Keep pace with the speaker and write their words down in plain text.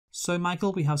So,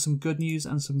 Michael, we have some good news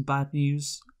and some bad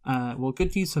news. Well,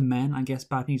 good news for men, I guess.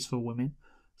 Bad news for women.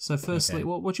 So, firstly, Okay.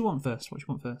 what do you want first? What do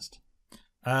you want first?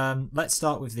 Let's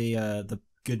start with the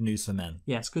good news for men.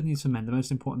 Yes, good news for men. The most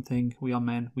important thing. We are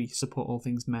men. We support all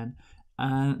things men.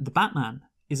 The Batman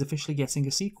is officially getting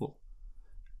a sequel.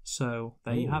 So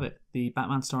there you have it. The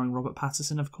Batman starring Robert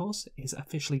Pattinson, of course, is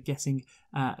officially getting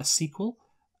a sequel.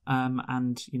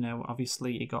 And,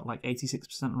 obviously it got like 86%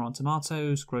 Rotten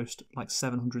Tomatoes, grossed like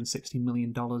 $760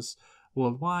 million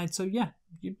worldwide. So yeah,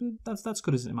 that's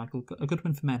good, isn't it, Michael? A good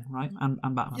win for men, right? And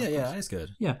Batman. Yeah, it's good.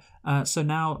 Yeah. So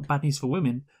now, bad news for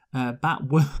women.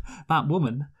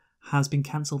 Batwoman has been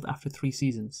cancelled after 3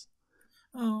 seasons.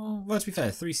 Oh, well, to be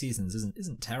fair, 3 seasons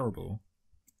isn't terrible.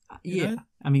 Yeah,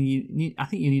 I mean, I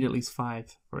think you need at least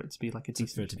 5 for it to be like a decent.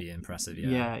 For it to be impressive,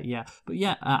 yeah. Yeah. But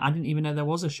yeah, I didn't even know there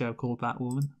was a show called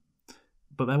Batwoman,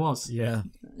 but there was. Yeah.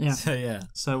 So yeah.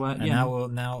 So and yeah.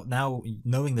 Now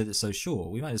knowing that it's so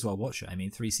short, we might as well watch it. I mean,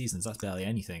 3 seasons, that's barely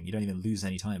anything. You don't even lose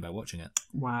any time by watching it.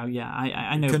 Wow. Yeah,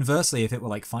 I know. Conversely, if it were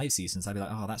like 5 seasons, I'd be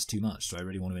like, oh, that's too much. Do I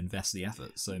really want to invest the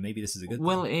effort? So maybe this is a good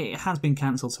Well, thing. it has been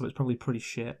cancelled, so it's probably pretty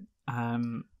shit.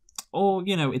 Or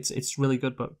it's really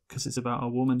good, but because it's about a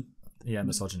woman. Yeah,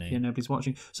 misogyny. Yeah, nobody's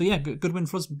watching. So yeah, good win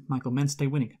for us, Michael. Men stay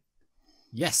winning.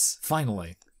 Yes,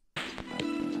 finally.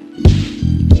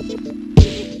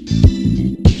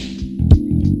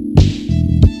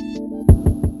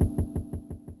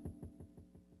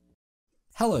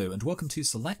 Hello, and welcome to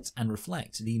Select and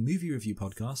Reflect, the movie review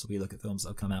podcast where we look at films that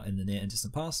have come out in the near and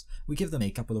distant past. We give them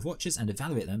a couple of watches and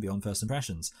evaluate them beyond first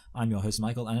impressions. I'm your host,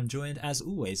 Michael, and I'm joined, as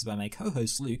always, by my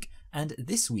co-host, Luke, and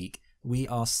this week we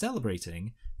are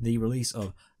celebrating the release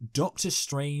of Doctor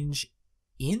Strange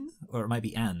or it might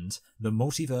be the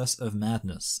Multiverse of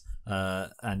Madness.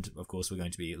 And, of course, we're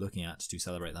going to be looking at, to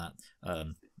celebrate that,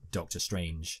 Doctor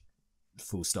Strange.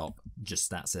 Full stop.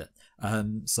 Just that's it.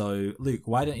 So, Luke,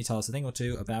 why don't you tell us a thing or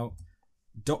two about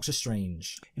Doctor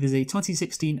Strange? It is a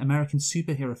 2016 American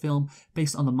superhero film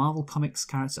based on the Marvel Comics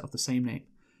character of the same name.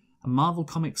 A Marvel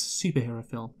Comics superhero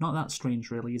film. Not that strange,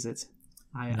 really, is it?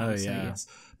 I would say yes.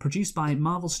 Produced by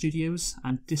Marvel Studios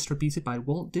and distributed by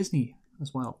Walt Disney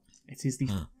as well. It is the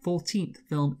 14th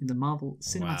film in the Marvel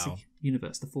Cinematic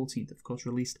Universe. The 14th, of course,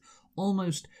 released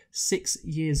almost 6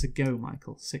 years ago,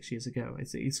 Michael. 6 years ago.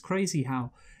 It's crazy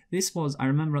how this was. I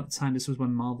remember at the time this was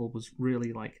when Marvel was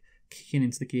really like kicking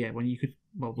into the gear. When you could,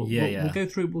 we'll go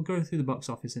through the box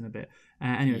office in a bit.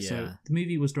 So the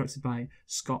movie was directed by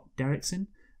Scott Derrickson.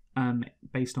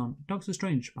 Based on Doctor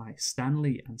Strange by Stan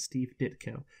Lee and Steve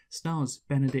Ditko. Stars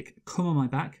Benedict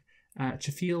Cumberbatch,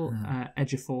 Chiwetel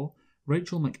Ejiofor,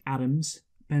 Rachel McAdams,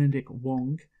 Benedict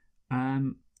Wong.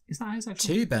 Is that his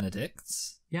actual? 2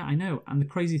 Benedicts. Yeah, I know. And the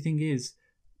crazy thing is,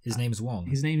 his name's Wong.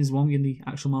 His name is Wong in the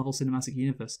actual Marvel Cinematic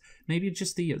Universe. Maybe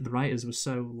just the writers were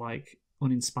so like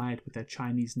uninspired with their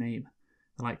Chinese name.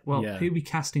 They're like, well, who are we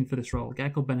casting for this role? A guy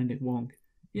called Benedict Wong.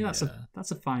 Yeah,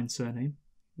 that's a fine surname,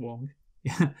 Wong.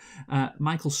 Yeah,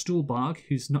 Michael Stuhlbarg,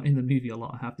 who's not in the movie a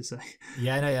lot, I have to say.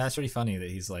 Yeah, I know. That's really funny that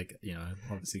he's like,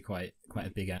 obviously quite a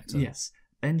big actor. Yes,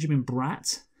 Benjamin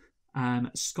Bratt,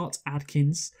 Scott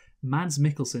Adkins, Mads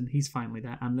Mikkelsen, he's finally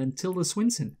there, and then Tilda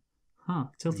Swinton.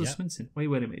 Tilda Swinton. Wait a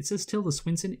minute. It says Tilda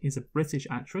Swinton is a British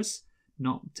actress,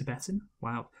 not Tibetan.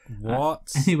 Wow.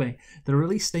 What? Anyway, the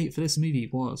release date for this movie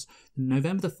was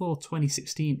November 4th,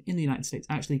 2016 in the United States.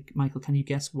 Actually, Michael, can you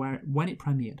guess when it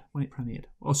premiered?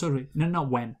 Oh, sorry. No, not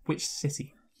when. Which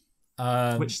city?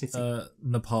 Which city?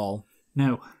 Nepal.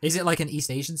 No. Is it like an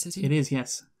East Asian city? It is,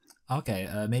 yes. Okay,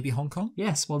 maybe Hong Kong?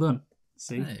 Yes, well done.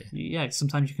 See? Hey. Yeah,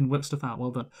 sometimes you can work stuff out. Well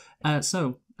done.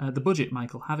 So, the budget,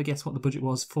 Michael. Have a guess what the budget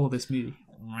was for this movie.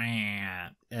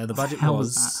 The budget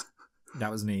was... That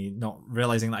was me not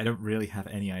realizing that I don't really have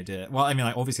any idea. Well, I mean,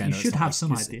 like, obviously I know you should have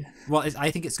some idea. Well,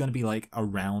 I think it's going to be like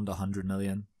around 100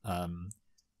 million. And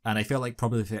I feel like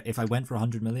probably if I went for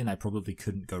 100 million, I probably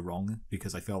couldn't go wrong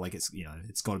because I feel like it's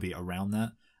got to be around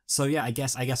that. So yeah, I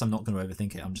guess I'm not going to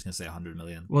overthink it. I'm just going to say 100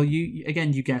 million. Well,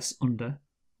 you guess under,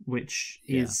 which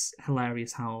is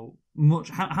hilarious. How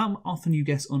often you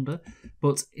guess under,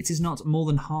 but it is not more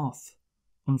than half,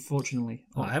 unfortunately.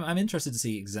 Well, I'm interested to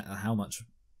see how much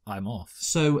I'm off.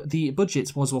 So the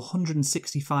budget was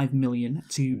 165 million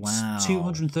to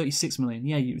 236 million.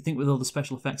 Yeah, you think with all the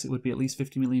special effects it would be at least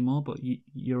 50 million more, but you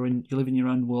live in your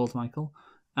own world, Michael.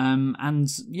 And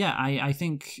yeah, I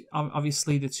think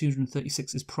obviously the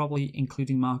 236 is probably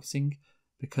including marketing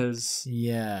because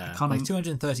like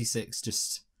 236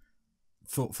 just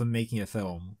for making a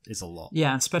film is a lot.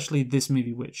 Yeah, especially this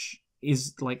movie, which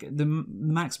is like the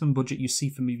maximum budget you see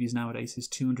for movies nowadays is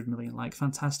 200 million. Like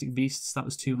Fantastic Beasts, that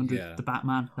was 200. Yeah. The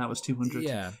Batman, that was 200.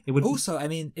 Yeah. It would also, I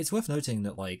mean, it's worth noting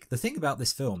that like the thing about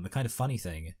this film, the kind of funny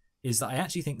thing, is that I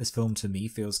actually think this film to me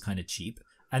feels kind of cheap.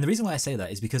 And the reason why I say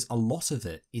that is because a lot of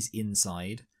it is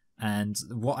inside. And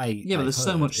what but there's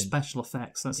so much special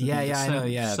effects. That's the thing. I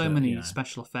know. So many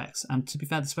special effects, and to be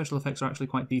fair, the special effects are actually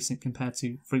quite decent compared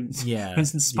to, for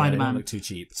instance, Spider-Man. They don't look too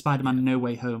cheap. Spider-Man: No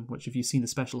Way Home, which if you've seen the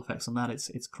special effects on that,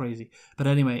 it's crazy. But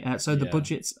anyway, so the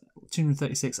budget's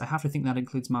 236. I have to think that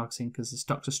includes marketing because this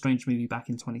Doctor Strange movie back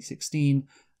in 2016.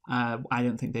 I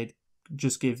don't think they'd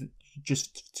just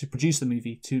to produce the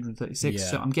movie 236.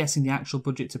 So I'm guessing the actual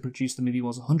budget to produce the movie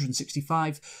was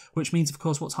 165, which means, of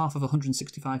course, what's half of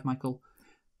 165, Michael?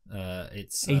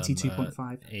 It's 82.5.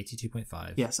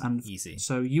 82.5. Yes, and easy.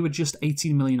 So you were just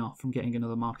 18 million off from getting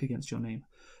another mark against your name.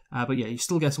 But yeah, you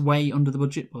still get way under the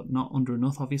budget, but not under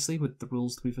enough, obviously, with the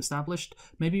rules that we've established.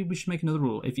 Maybe we should make another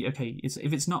rule. If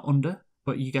it's not under,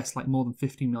 but you guess like more than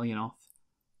 50 million off.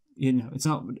 It's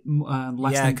not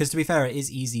less. Yeah, because to be fair, it is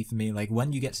easy for me. Like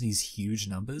when you get to these huge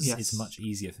numbers, it's much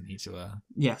easier for me to.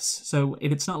 Yes, so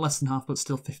if it's not less than half, but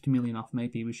still 50 million off,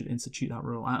 maybe we should institute that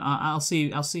rule. I'll see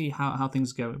how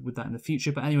things go with that in the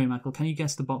future. But anyway, Michael, can you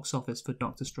guess the box office for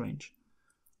Doctor Strange?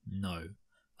 No.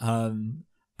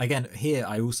 Again, here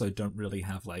I also don't really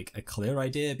have like a clear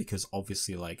idea because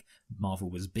obviously like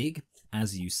Marvel was big,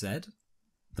 as you said.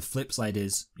 The flip side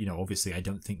is, obviously I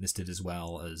don't think this did as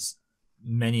well as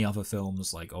many other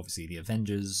films, like obviously the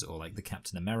Avengers or like the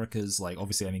Captain Americas. Like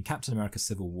obviously, I mean, Captain America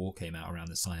Civil War came out around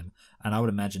this time, and I would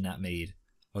imagine that made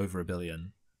over $1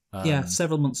 billion.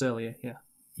 Several months earlier.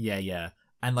 Yeah.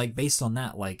 And like based on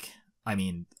that, like I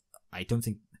mean, I don't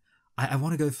think I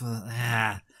want to go for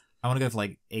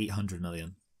like 800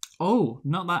 million. Oh,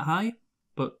 not that high,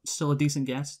 but still a decent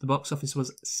guess. The box office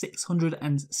was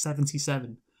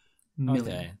 677 million.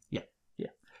 Okay. Yeah.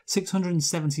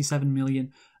 677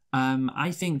 million.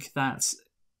 I think that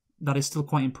is still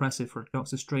quite impressive for a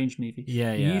Doctor Strange movie.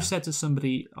 Yeah. You said to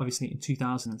somebody, obviously in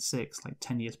 2006, like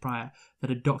 10 years prior, that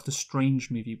a Doctor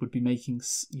Strange movie would be making,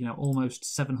 almost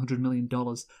 $700 million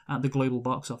at the global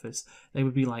box office. They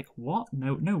would be like, what?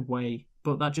 No way.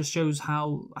 But that just shows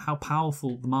how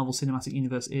powerful the Marvel Cinematic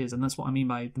Universe is, and that's what I mean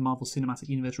by the Marvel Cinematic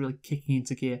Universe really kicking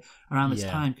into gear around this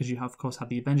time, because you have, of course, had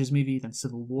the Avengers movie, then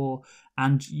Civil War,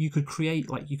 and you could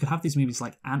have these movies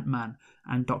like Ant-Man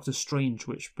and Doctor Strange,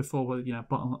 which before were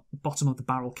bottom of the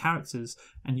barrel characters,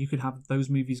 and you could have those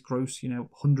movies gross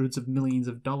hundreds of millions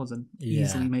of dollars and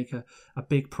easily make a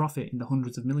big profit in the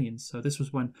hundreds of millions. So this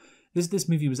was when this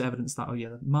movie was evidence that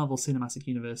the Marvel Cinematic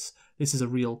Universe, this is a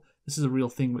real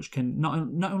thing, which can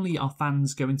not only are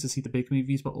fans going to see the big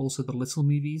movies, but also the little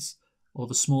movies or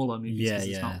the smaller movies.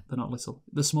 They're not little.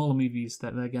 The smaller movies,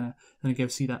 that they're gonna go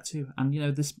see that too. And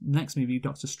this next movie,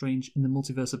 Doctor Strange in the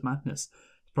Multiverse of Madness, is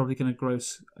probably going to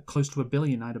gross close to $1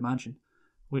 billion, I'd imagine,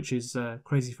 which is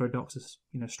crazy for a Doctor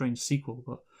Strange sequel.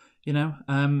 But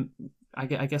I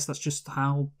guess that's just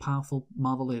how powerful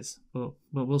Marvel is. But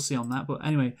we'll see on that. But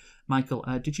anyway, Michael,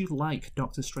 did you like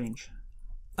Doctor Strange?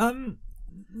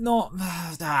 Not.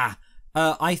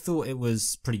 I thought it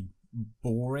was pretty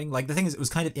boring. Like the thing is, it was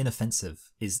kind of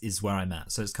inoffensive. Is where I'm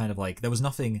at. So it's kind of like there was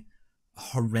nothing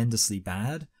horrendously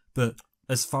bad. But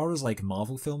as far as like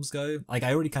Marvel films go, like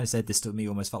I already kind of said, this to me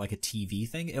almost felt like a TV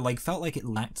thing. It like felt like it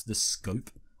lacked the scope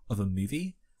of a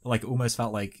movie. Like it almost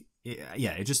felt like.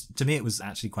 It just, to me, it was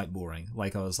actually quite boring.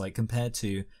 Like, I was like, compared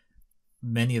to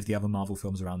many of the other Marvel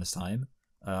films around this time,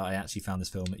 I actually found this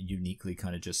film uniquely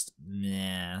kind of just,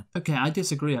 meh. Okay, I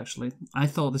disagree, actually. I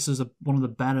thought this was one of the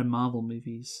better Marvel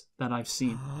movies that I've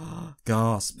seen.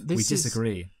 Gasp. We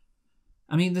disagree.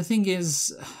 I mean, the thing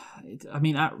is,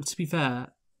 to be fair,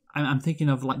 I'm thinking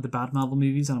of, like, the bad Marvel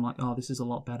movies, and I'm like, oh, this is a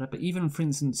lot better. But even, for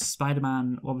instance,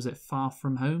 Spider-Man, what was it, Far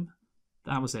From Home?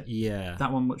 That was it. Yeah.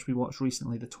 That one which we watched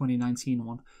recently, the 2019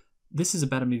 one. This is a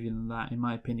better movie than that, in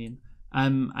my opinion.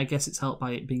 I guess it's helped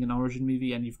by it being an origin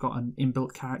movie, and you've got an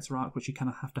inbuilt character arc, which you kind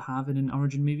of have to have in an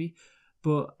origin movie.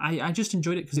 But I just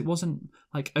enjoyed it because it wasn't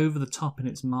like over the top in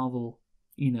its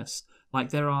Marvel-iness.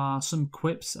 Like there are some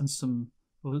quips and some,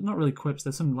 well, not really quips.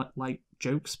 There's some like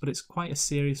jokes, but it's quite a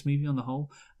serious movie on the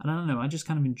whole. And I don't know. I just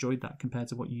kind of enjoyed that compared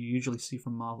to what you usually see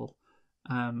from Marvel.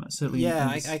 Certainly. Yeah,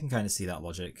 I can kind of see that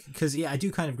logic because I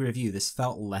do kind of agree with you. This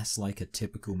felt less like a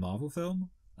typical Marvel film.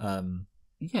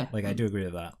 Yeah, like I do agree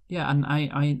with that. Yeah, and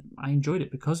I enjoyed it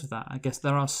because of that. I guess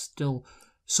there are still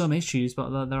some issues,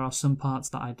 but there are some parts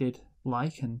that I did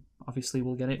like, and obviously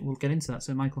we'll get into that.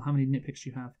 So, Michael, how many nitpicks do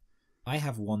you have? I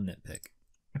have one nitpick.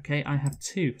 Okay, I have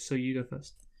two. So you go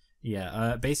first.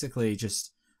 Yeah, basically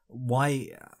just why?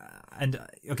 And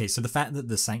okay, so the fact that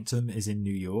the Sanctum is in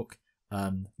New York,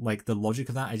 like the logic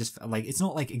of that, I just like it's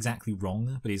not like exactly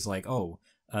wrong, but he's like, oh,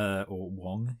 or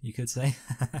Wong, you could say.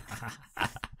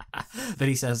 But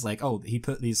he says like, oh, he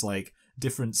put these like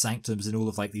different sanctums in all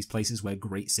of like these places where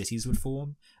great cities would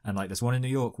form, and like there's one in New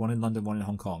York, one in London, one in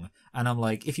Hong Kong, and I'm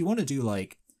like, if you want to do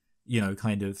like, you know,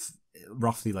 kind of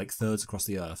roughly like thirds across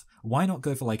the earth, why not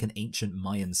go for like an ancient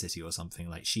Mayan city or something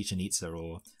like Chichen Itza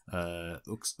or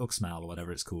Uxmal or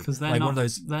whatever it's called? Because they're like not one of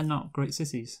those. They're not great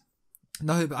cities.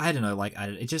 No, but I don't know. Like,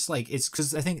 it just like it's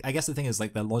because I guess the thing is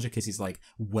like their logic is like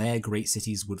where great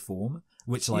cities would form,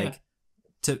 which like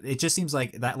it just seems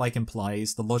like that like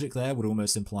implies the logic there would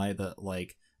almost imply that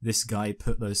like this guy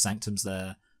put those sanctums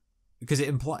there because it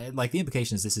imply like the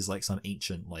implication is this is like some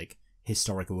ancient like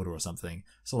historic order or something.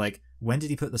 So like when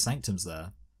did he put the sanctums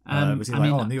there? Was he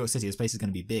like, New York City, this place is going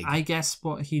to be big? I guess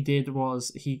what he did was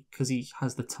because he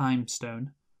has the time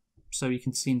stone, so he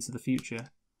can see into the future.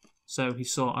 So he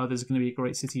saw, oh, there's going to be a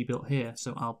great city built here,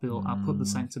 so I'll put the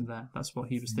sanctum there. That's what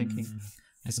he was thinking.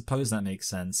 I suppose that makes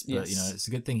sense, but you know, it's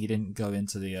a good thing he didn't go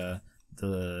into the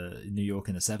New York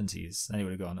in the 70s. Then he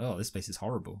would have gone, oh, this place is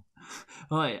horrible.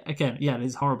 Well, again, yeah, it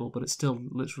is horrible, but it's still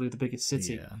literally the biggest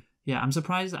city. Yeah, I'm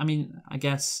surprised. I mean, I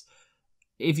guess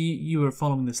if you were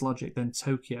following this logic, then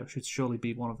Tokyo should surely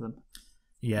be one of them.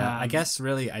 Yeah, I guess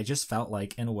really, I just felt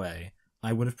like, in a way,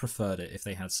 I would have preferred it if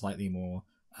they had slightly more.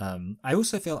 I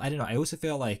also feel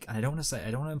like, I don't want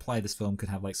to imply this film could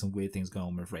have like some weird things going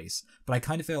on with race, but I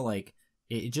kind of feel like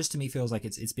it just to me feels like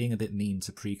it's being a bit mean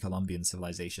to pre-Columbian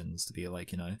civilizations to be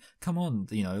like, you know, come on,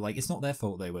 you know, like it's not their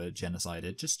fault they were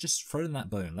genocided. Just throw them that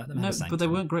bone, let them have a sanctum. But they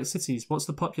weren't great cities. What's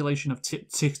the population of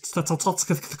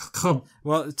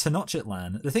Well,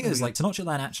 Tenochtitlan. The thing is, like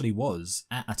Tenochtitlan actually was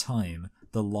at a time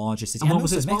the largest city. And what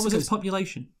was its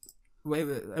population?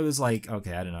 It was like,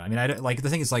 okay, I don't know. I mean, I don't like the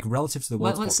thing is like relative to the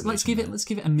world's population. Let's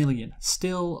give it 1 million.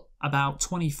 Still about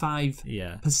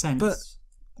 25%. But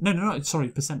no, sorry,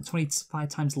 percent 25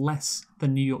 times less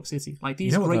than New York City. Like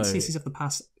these great cities of the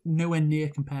past, nowhere near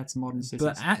compared to modern cities.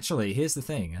 But actually, here's the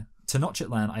thing: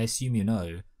 Tenochtitlan, I assume you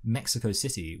know, Mexico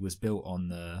City was built on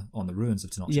the ruins of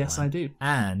Tenochtitlan. Yes, I do.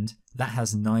 And that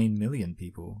has 9 million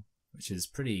people, which is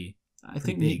pretty. I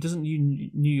think big. Doesn't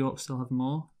New York still have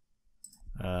more?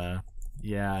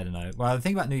 Yeah, I don't know. Well, the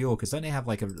thing about New York is don't they have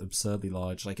like an absurdly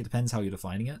large, like it depends how you're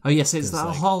defining it. Oh yes, it's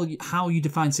that whole how you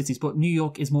define cities, but New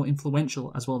York is more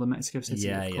influential as well than Mexico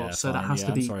City, of course. So that has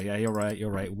to be. I'm sorry, you're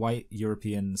right. White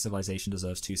European civilization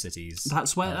deserves 2 cities.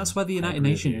 That's where the United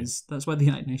Nations is. That's where the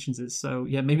United Nations is. So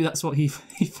yeah, maybe that's what he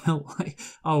felt like.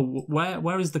 Oh,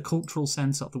 where is the cultural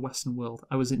centre of the Western world?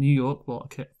 I was at New York. Well,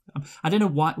 okay. I don't know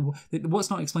why. What's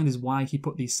not explained is why he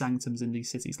put these sanctums in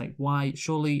these cities. Like, why?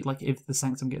 Surely, like, if the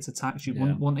sanctum gets attacked, you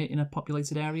wouldn't want it in a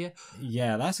populated area.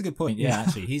 Yeah, that's a good point. Yeah,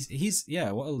 actually, he's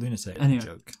what a lunatic. Anyway,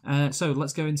 joke. So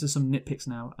let's go into some nitpicks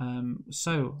now.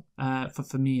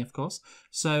 For me, of course.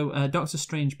 So Doctor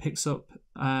Strange picks up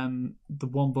the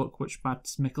one book which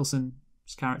Mads Mikkelsen's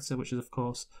character, which is of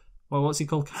course, well, what's he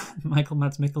called? Michael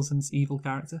Mads Mikkelsen's evil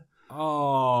character.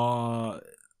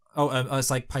 It's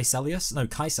like Caecilius. No,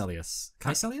 Caecilius.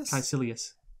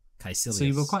 Caecilius. So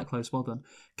you were quite close. Well done.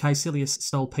 Caecilius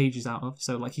stole pages out of.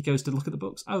 So like he goes to look at the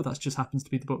books. Oh, that just happens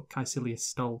to be the book Caecilius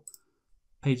stole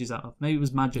pages out of. Maybe it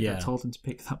was magic that told him to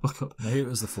pick that book up. Maybe it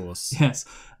was the Force. Yes.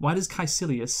 Why does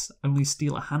Caecilius only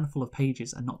steal a handful of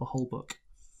pages and not the whole book?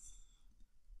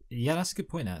 Yeah, that's a good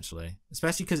point, actually.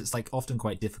 Especially because it's like often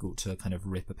quite difficult to kind of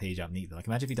rip a page out neatly. Like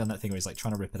imagine if he'd done that thing where he's like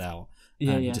trying to rip it out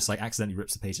and he just like accidentally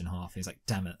rips the page in half. And he's like,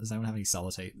 "Damn it! Does anyone have any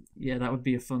sellotape?" Yeah, that would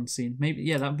be a fun scene.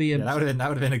 Maybe that would be that would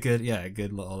have been a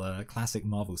good little classic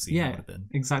Marvel scene. Yeah, that would have been.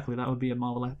 Exactly. That would be a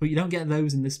Marvel. But you don't get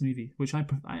those in this movie, which I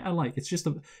like. It's just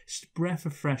a breath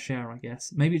of fresh air, I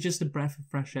guess. Maybe just a breath of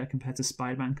fresh air compared to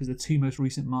Spider-Man, because the 2 most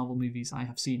recent Marvel movies I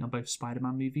have seen are both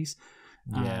Spider-Man movies.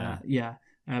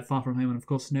 Far From Home and of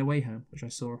course No Way Home, which I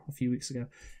saw a few weeks ago.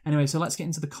 Anyway, so let's get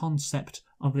into the concept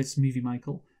of this movie,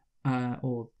 Michael,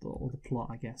 or the plot,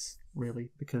 I guess, really,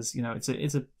 because you know it's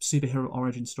a superhero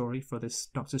origin story for this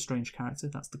Doctor Strange character.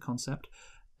 That's the concept.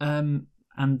 And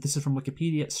this is from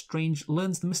Wikipedia. Strange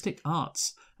learns the mystic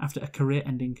arts after a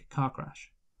career-ending car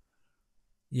crash.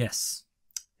 Yes,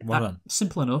 well done.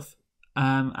 Simple enough.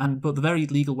 But the very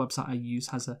legal website I use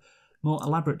has a more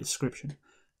elaborate description.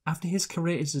 After his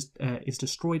career is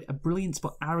destroyed, a brilliant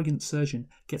but arrogant surgeon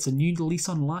gets a new lease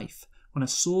on life when a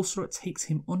sorcerer takes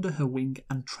him under her wing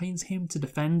and trains him to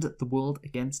defend the world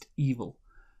against evil.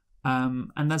 And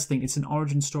that's the thing, it's an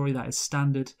origin story that is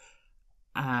standard,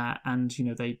 and you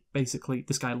know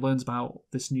this guy learns about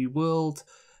this new world,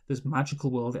 this magical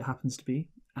world it happens to be,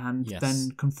 and then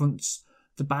confronts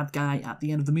the bad guy at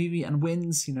the end of the movie and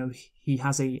wins. You know, he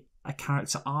has a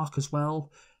character arc as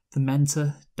well. The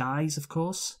mentor dies, of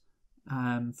course.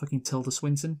 Fucking Tilda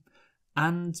Swinton.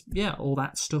 And yeah, all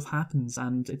that stuff happens,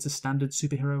 and it's a standard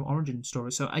superhero origin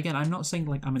story. So again, I'm not saying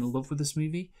like I'm in love with this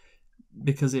movie,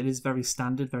 because it is very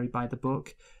standard, very by the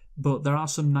book. But there are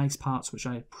some nice parts which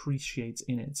I appreciate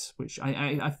in it, which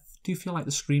I do feel like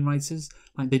the screenwriters,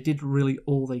 like they did really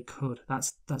all they could.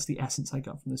 That's the essence I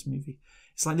got from this movie.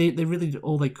 It's like they really did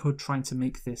all they could trying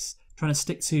to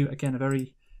stick to, again, a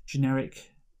very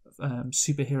generic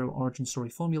superhero origin story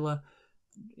formula,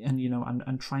 and you know,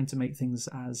 and trying to make things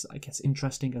as, I guess,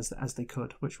 interesting as they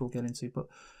could, which we'll get into. But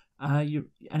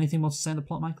anything more to say on the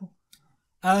plot, Michael?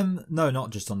 No, not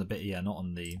just on the bit. Yeah, not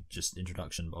on the just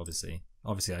introduction, but obviously,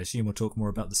 I assume we'll talk more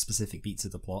about the specific beats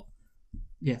of the plot.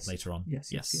 Yes. Later on.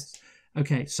 Yes.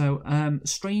 Okay, so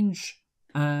Strange,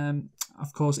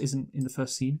 of course, isn't in the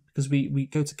first scene, because we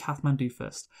go to Kathmandu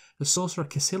first. The sorcerer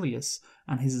Caecilius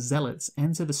and his zealots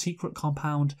enter the secret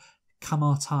compound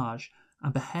Kamar-Taj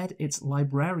and behead its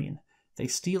librarian. They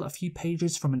steal a few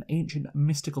pages from an ancient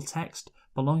mystical text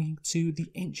belonging to the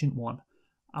Ancient One,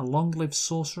 a long-lived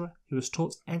sorcerer who has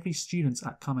taught every student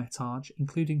at Kamar-Taj,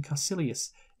 including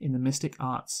Caecilius, in the mystic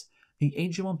arts. The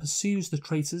Ancient One pursues the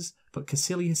traitors, but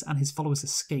Caecilius and his followers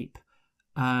escape.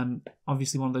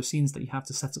 Obviously, one of those scenes that you have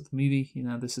to set up the movie. You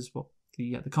know, this is what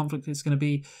the conflict is going to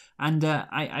be. And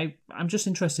I'm just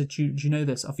interested. Do you know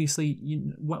this? Obviously,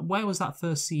 where was that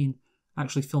first scene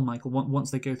actually filmed, Michael?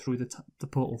 Once they go through the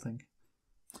portal thing.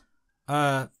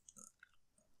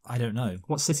 I don't know.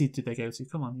 What city did they go to?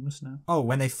 Come on, you must know. Oh,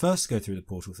 when they first go through the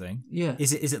portal thing? Yeah.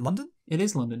 Is it London? It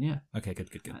is London, yeah. Okay, good.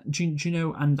 Do you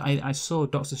know, and I saw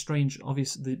Doctor Strange,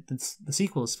 obviously, the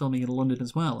sequel is filming in London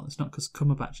as well. It's not because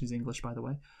Cumberbatch is English, by the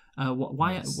way.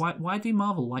 Why do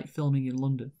Marvel like filming in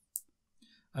London?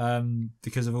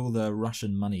 Because of all the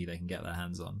Russian money they can get their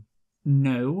hands on.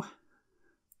 No.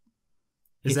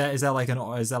 Is there like an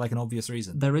obvious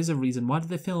reason? There is a reason. Why did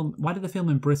they film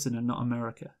in Britain and not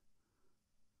America?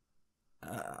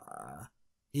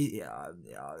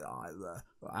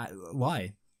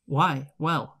 Why? Why?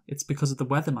 Well, it's because of the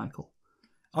weather, Michael.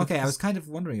 Okay, I was kind of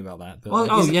wondering about that. But of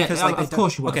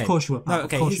course you were. Okay. Of course you were. No,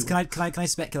 okay. Can I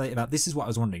speculate about this? Is what I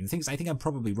was wondering. The thing is, I think I'm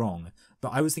probably wrong, but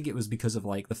I was thinking it was because of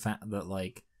like the fact that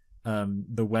like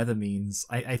the weather means.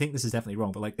 I think this is definitely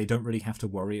wrong, but like they don't really have to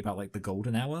worry about like the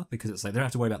golden hour, because it's like they don't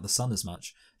have to worry about the sun as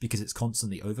much because it's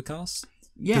constantly overcast.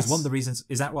 Yes. Because one of the reasons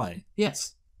is that why.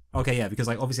 Yes. Okay, yeah, because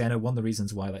like obviously I know one of the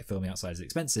reasons why like filming outside is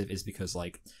expensive is because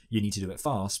like you need to do it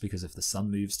fast, because if the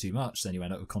sun moves too much, then you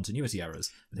end up with continuity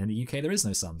errors. But in the UK there is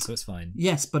no sun, so it's fine.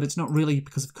 Yes, but it's not really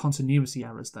because of continuity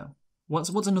errors though. What's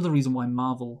another reason why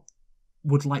Marvel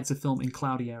would like to film in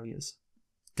cloudy areas?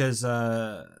 Because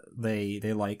they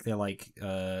like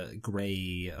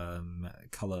grey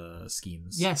color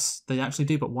schemes. Yes, they actually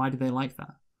do, but why do they like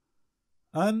that?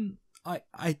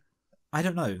 I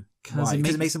don't know. Because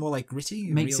it makes it more like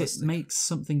gritty. Makes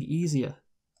something easier.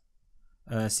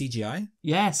 CGI.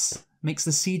 Yes, makes the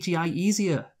CGI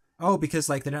easier. Oh, because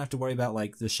like they don't have to worry about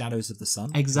like the shadows of the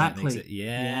sun. Exactly.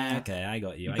 Yeah. Okay, I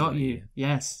got you. Got you.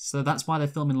 Yes. So that's why they're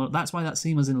filming. That's why that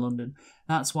scene was in London.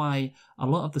 That's why a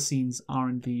lot of the scenes are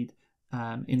indeed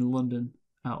in London,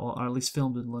 or at least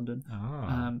filmed in London.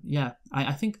 Oh. Yeah.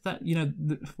 I think that, you know,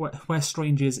 where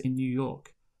Strange is in New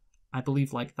York, I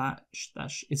believe like that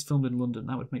is filmed in London.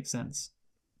 That would make sense.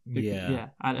 Yeah.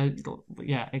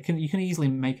 Yeah. You can easily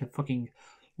make a fucking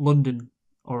London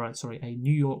a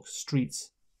New York street.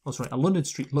 A London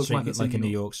street look like it's like a New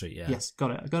York street. Yeah. Yes,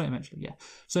 got it eventually. Yeah.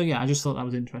 So yeah, I just thought that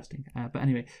was interesting. But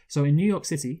anyway, so in New York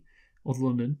City or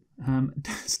London,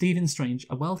 Stephen Strange,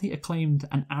 a wealthy, acclaimed,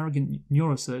 and arrogant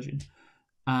neurosurgeon,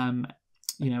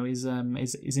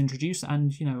 is introduced,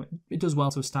 and you know it does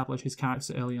well to establish his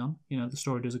character early on. You know, the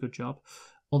story does a good job.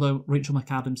 Although Rachel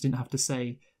McAdams didn't have to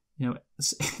say, you know,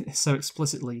 so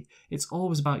explicitly, it's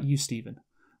always about you, Stephen.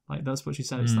 Like that's what she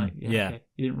said. It's like, yeah. Okay.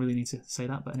 You didn't really need to say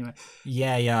that, but anyway.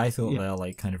 Yeah. I thought their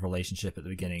like kind of relationship at the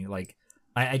beginning, like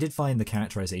I did find the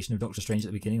characterization of Doctor Strange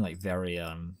at the beginning like very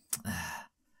kind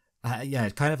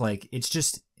of like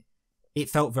it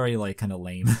felt very like kind of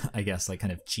lame, I guess, like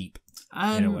kind of cheap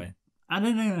in a way. I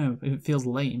don't know if it feels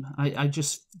lame. I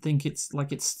just think it's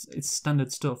like it's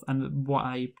standard stuff, and what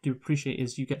I do appreciate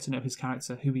is you get to know his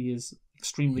character, who he is,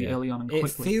 extremely early on and quickly.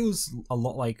 It feels a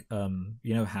lot like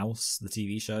House, the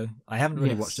TV show. I haven't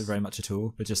really watched it very much at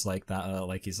all, but just like that,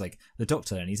 like he's like the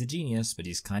Doctor and he's a genius, but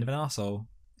he's kind of an arsehole.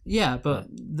 Yeah, but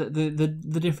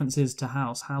the difference is to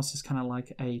House. House is kind of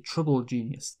like a troubled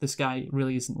genius. This guy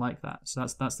really isn't like that, so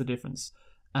that's the difference.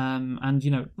 And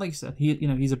like you said,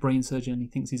 he's a brain surgeon and he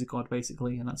thinks he's a god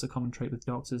basically, and that's a common trait with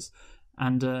doctors.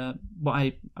 And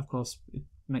of course, it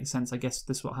makes sense. I guess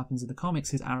this is what happens in the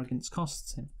comics. His arrogance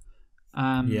costs him.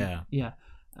 Yeah.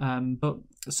 But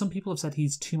some people have said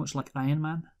he's too much like Iron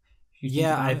Man.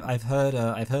 I've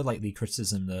heard like the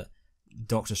criticism that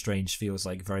Doctor Strange feels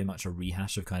like very much a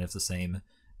rehash of kind of the same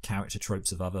character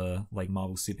tropes of other like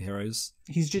Marvel superheroes.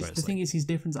 He's just the thing is he's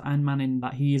different to Iron Man in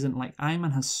that he isn't like Iron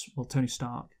Man has. Well, Tony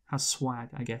Stark has swag,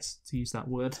 I guess, to use that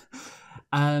word.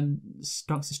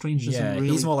 Doctor Strange doesn't really.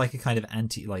 He's more like a kind of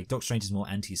Doctor Strange is more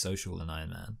antisocial than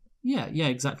Iron Man. Yeah,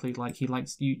 exactly. Like he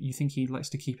likes you think he likes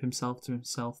to keep himself to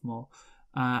himself more,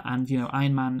 and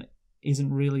Iron Man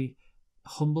isn't really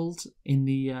humbled in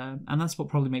the and that's what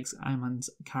probably makes Iron Man's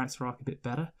character arc a bit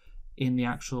better in the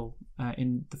actual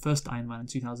in the first Iron Man in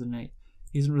 2008.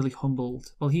 He isn't really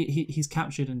humbled. Well, he's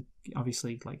captured and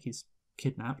obviously like he's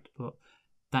kidnapped, but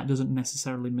that doesn't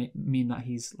necessarily mean that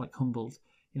he's like humbled.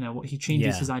 What he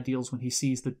changes his ideals when he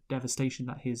sees the devastation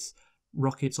that his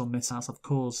rockets or missiles have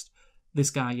caused. This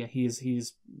guy, he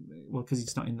is well, because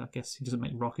he's not in. I guess he doesn't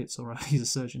make rockets, or he's a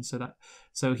surgeon,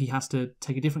 so he has to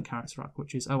take a different character arc,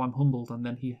 which is I'm humbled, and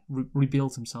then he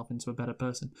rebuilds himself into a better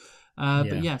person.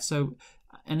 But so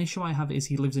an issue I have is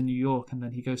he lives in New York, and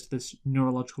then he goes to this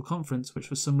neurological conference, which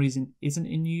for some reason isn't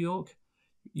in New York.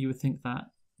 You would think that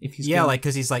if he's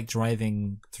because he's like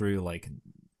driving through like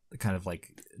kind of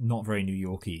like not very New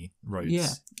Yorky roads. Yeah,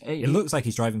 it looks like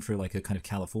he's driving through like a kind of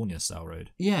California style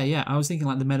road. Yeah. I was thinking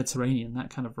like the Mediterranean, that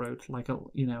kind of road, like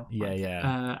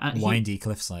windy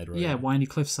cliffside road. Yeah, windy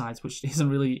cliffsides, which isn't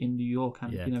really in New York.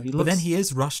 And but then he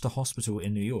is rushed to hospital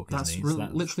in New York. That's isn't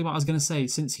he? literally what I was going to say.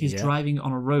 Since he's driving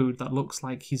on a road that looks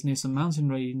like he's near some mountain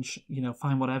range,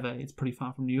 fine, whatever. It's pretty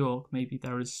far from New York. Maybe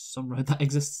there is some road that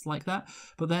exists like that.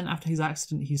 But then after his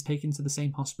accident, he's taken to the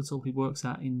same hospital he works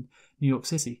at in New York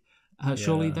City.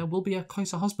 Surely there will be a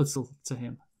closer hospital to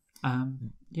him.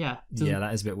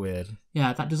 That is a bit weird.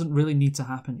 Yeah, that doesn't really need to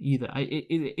happen either.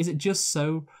 Is it just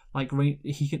so like we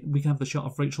can have the shot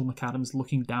of Rachel McAdams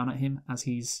looking down at him as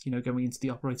he's going into the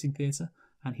operating theatre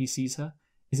and he sees her?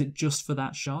 Is it just for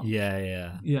that shot?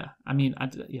 Yeah. I mean, I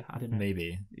don't know.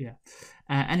 Maybe. Yeah.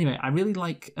 Anyway, I really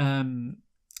like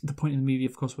the point in the movie,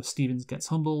 of course, where Stevens gets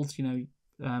humbled.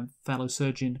 Fellow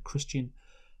surgeon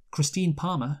Christine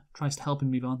Palmer tries to help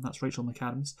him move on. That's Rachel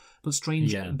McAdams. But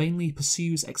Strange vainly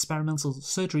pursues experimental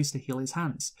surgeries to heal his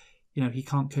hands. He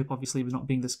can't cope, obviously, with not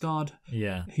being this god.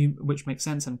 Yeah. Which makes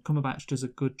sense. And Cumberbatch does a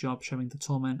good job showing the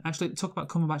torment. Actually, talk about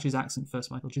Cumberbatch's accent first,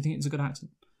 Michael. Do you think it's a good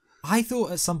accent? I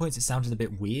thought at some points it sounded a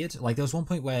bit weird. Like, there was one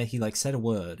point where he, like, said a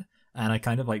word, and I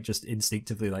kind of, like, just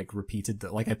instinctively, like, repeated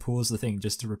that. Like, I paused the thing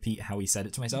just to repeat how he said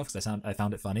it to myself, because I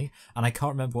found it funny. And I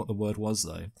can't remember what the word was,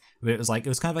 though. But it was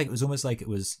almost like it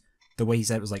was, the way he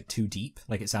said it was, like, too deep.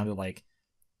 Like, it sounded like,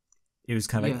 it was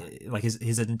kind of like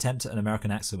his attempt at an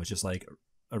American accent was just, like,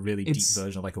 a really deep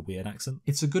version of, like, a weird accent.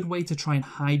 It's a good way to try and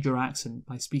hide your accent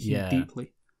by speaking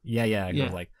deeply. Yeah.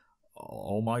 Like,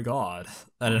 oh my god.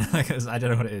 I don't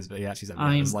know what it is, but he actually said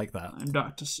it was like that. I'm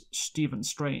Dr. Stephen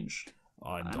Strange.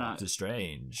 I'm Dr.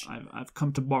 Strange. I've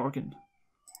come to bargain.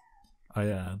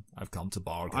 I've come to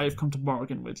bargain. I've come to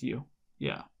bargain with you.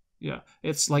 Yeah.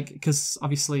 It's like, because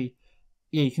obviously,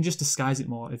 you can just disguise it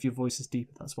more if your voice is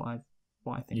deeper. That's what I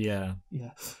think. Yeah.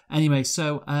 Anyway,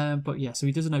 so so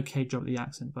he does an okay job at the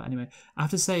accent. But anyway, I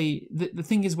have to say the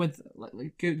thing is with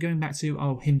going back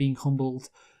to him being humbled,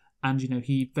 and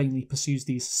he vainly pursues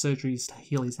these surgeries to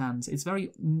heal his hands. It's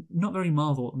not very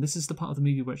Marvel, and this is the part of the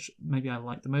movie which maybe I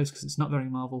like the most because it's not very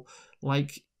Marvel.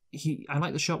 Like I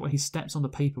like the shot where he steps on the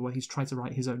paper where he's tried to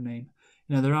write his own name.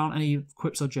 There aren't any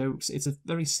quips or jokes. It's a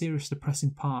very serious,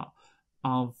 depressing part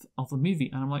of the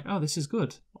movie, and I'm like, oh, this is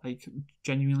good. Like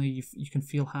genuinely, you can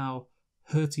feel how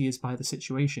hurt he is by the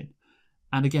situation.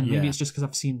 And again, maybe it's just because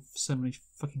I've seen so many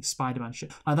fucking Spider-Man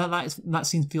shit. Like that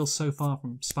scene feels so far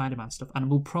from Spider-Man stuff, and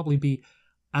will probably be,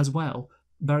 as well,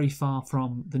 very far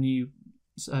from the new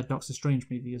Doctor Strange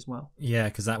movie as well. Yeah,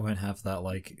 because that won't have that,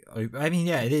 like... I mean,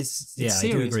 it is... Yeah,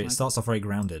 serious, I do agree. It starts off very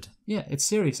grounded. Yeah, it's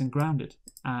serious and grounded.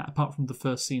 Apart from the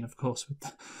first scene, of course,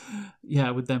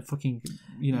 with them fucking,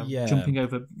 jumping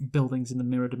over buildings in the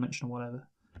mirror dimension or whatever.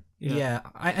 Yeah,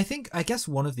 I guess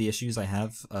one of the issues I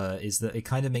have is that it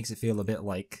kind of makes it feel a bit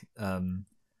like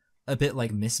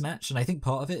mismatch, and I think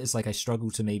part of it is like I struggle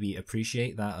to maybe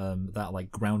appreciate that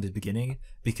like grounded beginning,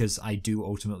 because I do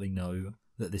ultimately know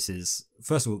that this is,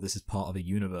 first of all, this is part of a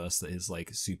universe that is like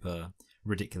super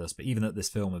ridiculous, but even that this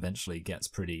film eventually gets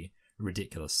pretty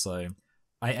ridiculous. So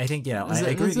I think I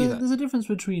agree with you. There's a difference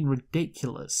between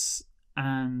ridiculous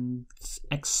and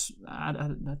I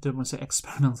don't want to say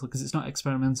experimental because it's not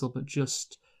experimental, but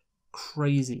just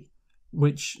crazy.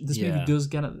 Which this movie does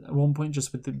get at one point,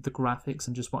 just with the graphics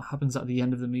and just what happens at the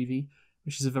end of the movie,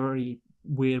 which is a very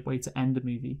weird way to end a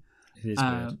movie. It is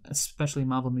weird. Especially a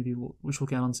Marvel movie, which we'll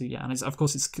get onto. Yeah, and it's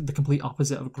the complete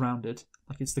opposite of Grounded.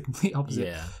 Like it's the complete opposite.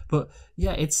 Yeah. But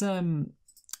yeah,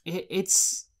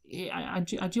 I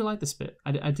do like this bit.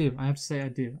 I do. I have to say I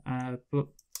do. But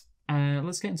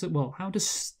let's get into it. Well, how does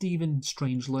Stephen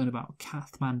Strange learn about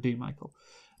Kathmandu, Michael?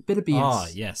 Bit of BS. Ah,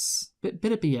 yes. Bit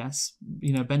of BS.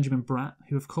 You know, Benjamin Bratt,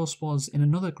 who of course was in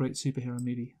another great superhero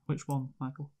movie. Which one,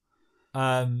 Michael?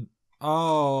 I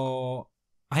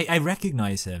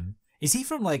recognize him. Is he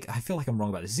from I feel like I'm wrong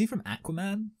about this. Is he from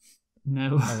Aquaman?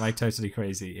 No. Am I totally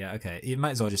crazy? Yeah, okay. You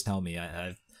might as well just tell me.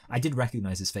 I did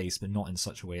recognize his face, but not in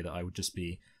such a way that I would just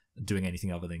be doing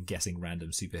anything other than guessing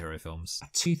random superhero films. A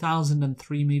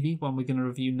 2003 movie, one we're going to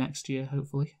review next year,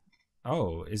 hopefully.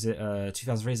 Oh, is it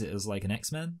 2003? Is it as like an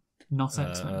X-Men? Not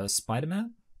X-Men.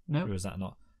 Spider-Man? No. Or is that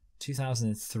not?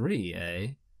 2003, eh?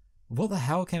 What the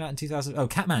hell came out in 2000? Oh,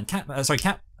 Catman.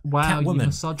 Wow, Catwoman. You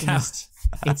misogynist.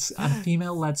 It's a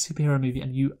female-led superhero movie,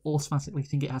 and you automatically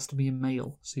think it has to be a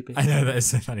male superhero. I know, that is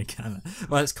so funny, Catman.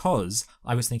 Well, it's because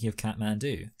I was thinking of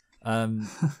Kathmandu.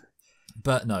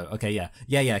 But no, okay,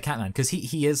 yeah, Catman, because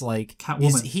he is like...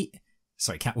 Catwoman.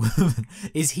 Catwoman.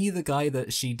 Is he the guy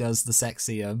that she does the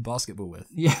sexy basketball with?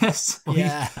 Yes. Well,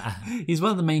 yeah. He's one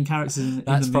of the main characters in the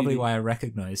That's probably movie. why I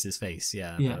recognise his face,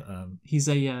 yeah. Yeah. But, he's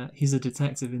a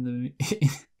detective in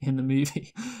the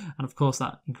movie. And of course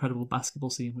that incredible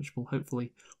basketball scene, which will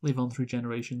hopefully live on through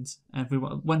generations.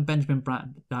 When Benjamin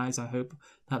Bratt dies, I hope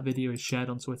that video is shared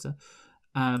on Twitter.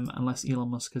 Unless Elon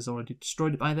Musk has already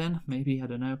destroyed it by then, maybe, I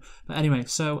don't know. But anyway,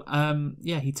 so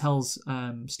he tells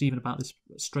Stephen about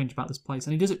Strange about this place,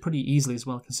 and he does it pretty easily as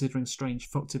well, considering Strange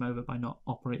fucked him over by not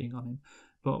operating on him.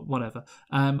 But whatever.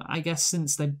 I guess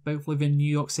since they both live in New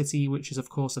York City, which is of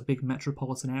course a big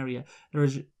metropolitan area, there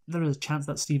is a chance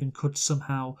that Stephen could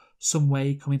somehow, some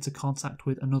way, come into contact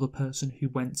with another person who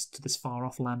went to this far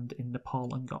off land in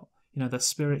Nepal and got their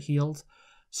spirit healed.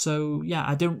 So yeah,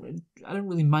 I don't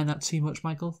really mind that too much,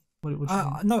 Michael. What do you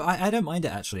think? No, I don't mind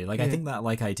it actually. I think that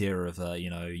idea of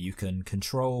you can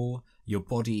control your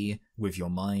body with your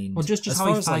mind. Well, just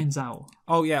how he finds out.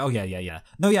 Oh yeah.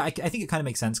 No, yeah, I think it kind of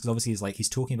makes sense because obviously he's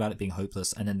talking about it being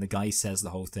hopeless, and then the guy says the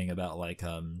whole thing about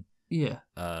and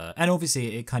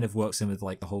obviously it kind of works in with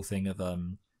the whole thing of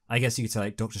I guess you could say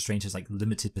Doctor Strange has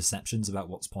limited perceptions about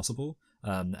what's possible,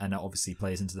 and that obviously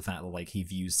plays into the fact that he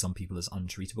views some people as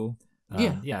untreatable.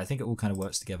 Yeah, I think it all kind of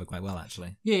works together quite well,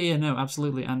 actually. Yeah, no,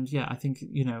 absolutely. And yeah, I think,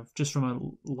 just from a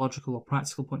logical or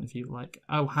practical point of view,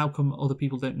 how come other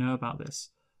people don't know about this?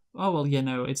 Oh, well,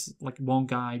 it's one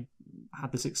guy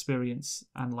had this experience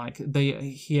and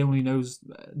he only knows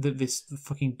that this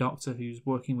fucking doctor who's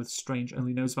working with Strange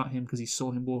only knows about him because he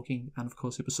saw him walking. And of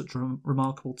course, it was such a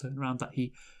remarkable turnaround that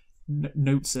he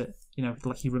notes it,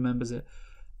 he remembers it.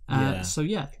 So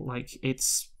yeah,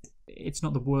 it's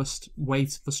not the worst way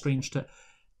for Strange to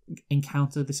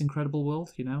encounter this incredible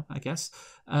world, I guess.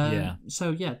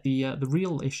 So yeah, the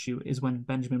real issue is when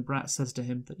Benjamin Bratt says to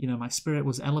him that my spirit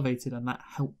was elevated and that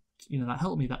helped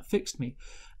me, that fixed me,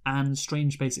 and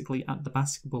Strange basically at the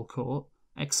basketball court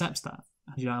accepts that.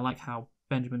 And I like how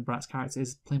Benjamin Bratt's character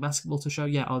is playing basketball to show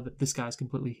this guy's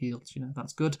completely healed.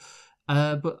 That's good.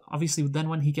 But obviously then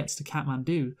when he gets to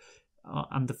Kathmandu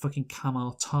and the fucking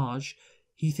Kamal Taj,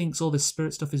 he thinks all this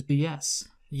spirit stuff is BS.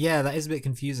 Yeah, that is a bit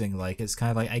confusing. It's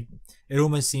kind of it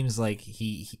almost seems like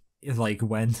he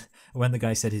when the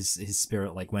guy said his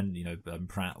spirit, when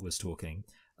Pratt was talking,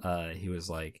 he was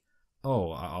like,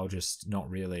 oh, I'll just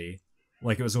not really.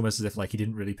 It was almost as if he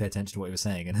didn't really pay attention to what he was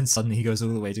saying, and then suddenly he goes all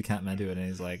the way to Kathmandu, and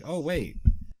he's like, oh wait,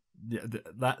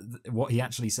 that what he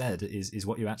actually said is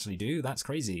what you actually do. That's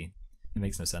crazy. It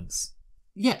makes no sense.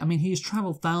 Yeah, I mean, he's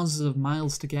travelled thousands of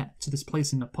miles to get to this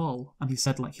place in Nepal, and he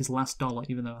said his last dollar,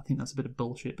 even though I think that's a bit of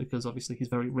bullshit because obviously he's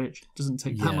very rich. It doesn't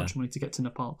take that much money to get to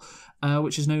Nepal,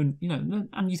 which is known,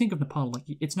 and you think of Nepal,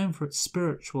 it's known for its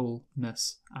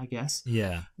spiritualness, I guess.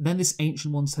 Yeah. Then this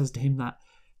ancient one says to him that,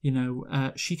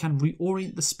 she can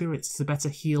reorient the spirits to better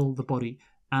heal the body,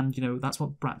 and, that's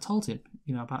what Bratt told him,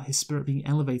 about his spirit being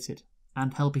elevated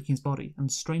and helping his body.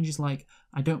 And Strange is like,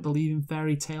 I don't believe in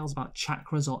fairy tales about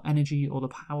chakras or energy or the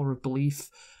power of belief.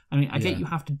 I mean, I get you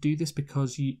have to do this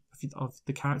because of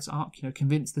the character arc,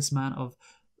 convince this man of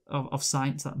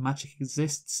science that magic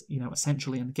exists,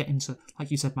 essentially, and get into,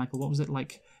 like you said, Michael, what was it,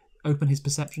 open his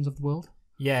perceptions of the world?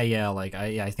 Yeah,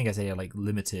 I think I say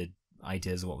limited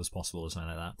ideas of what was possible or something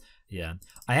like that. Yeah.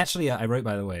 I actually, I wrote,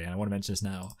 by the way, and I want to mention this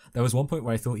now, there was one point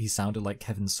where I thought he sounded like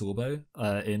Kevin Sorbo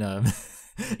in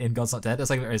in God's Not Dead. It's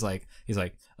like, he's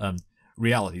like,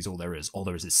 reality's all there is. All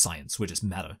there is science. We're just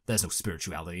matter. There's no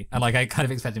spirituality. And like, I kind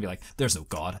of expected to be like, there's no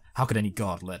God. How could any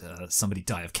God let somebody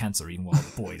die of cancer even while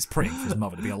the boy is praying for his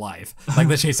mother to be alive? Like,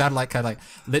 literally, it sounded like kind of like,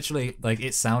 literally, like,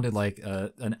 it sounded like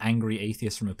an angry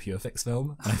atheist from a Pure Fix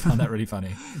film. And I found that really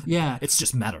funny. Yeah. It's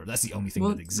just matter. That's the only thing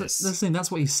that exists. That's the thing.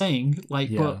 That's what he's saying. Like,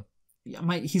 but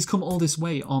mate, he's come all this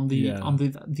way on the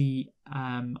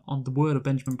word of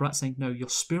Benjamin Bratt saying, no, your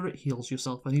spirit heals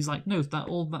yourself, and he's like, no,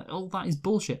 all that is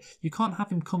bullshit. You can't have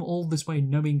him come all this way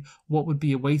knowing what would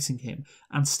be awaiting him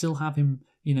and still have him,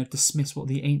 dismiss what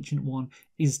the Ancient One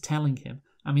is telling him.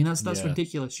 I mean, that's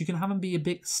ridiculous. You can have him be a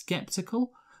bit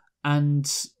skeptical, and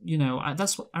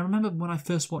that's what I remember when I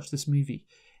first watched this movie.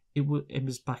 It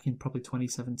was back in probably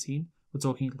 2017. We're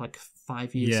talking like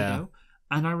 5 years ago.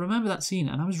 And I remember that scene,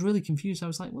 and I was really confused. I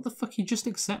was like, what the fuck? He just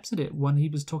accepted it when he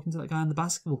was talking to that guy in the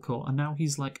basketball court, and now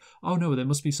he's like, oh no, there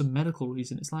must be some medical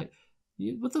reason. It's like,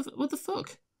 what the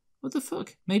fuck? What the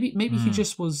fuck? Maybe he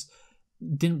just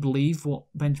didn't believe what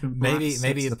Benjamin Bratt said.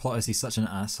 Maybe the plot is he's such an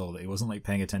asshole that he wasn't like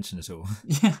paying attention at all.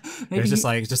 Yeah. It was just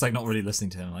like not really listening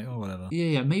to him, like, oh, whatever.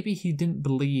 Yeah, maybe he didn't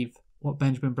believe what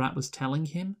Benjamin Bratt was telling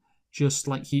him. Just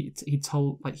like he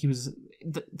told, like he was,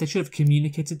 they should have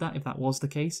communicated that if that was the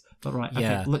case. But right,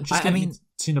 okay, just get me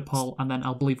to Nepal, and then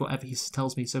I'll believe whatever he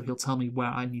tells me. So he'll tell me where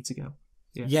I need to go.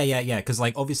 Yeah. Because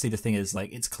like obviously the thing is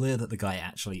like it's clear that the guy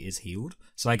actually is healed.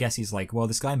 So I guess he's like, well,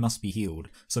 this guy must be healed.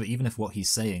 So that even if what he's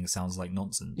saying sounds like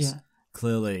nonsense,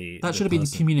 clearly that should have been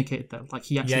communicated though. Like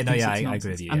he actually I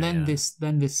agree with you. And then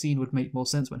this scene would make more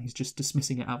sense when he's just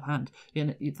dismissing it out of hand. Yeah,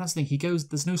 and that's the thing. He goes,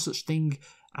 there's no such thing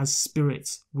as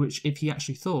spirits, which if he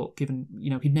actually thought, given,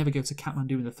 he'd never go to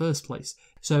Kathmandu in the first place.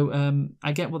 So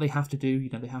I get what they have to do.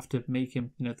 They have to make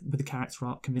him, with the character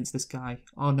arc, convince this guy,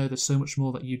 oh no, there's so much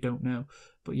more that you don't know.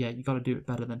 But yeah, you got to do it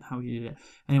better than how you did it.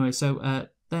 Anyway, so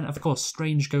then of course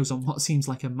Strange goes on what seems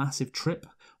like a massive trip,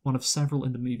 one of several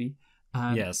in the movie.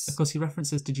 Yes. Of course, he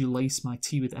references, did you lace my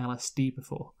tea with LSD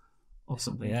before? Or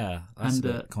something. Yeah, that's a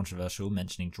bit controversial,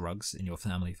 mentioning drugs in your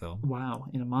family film. Wow,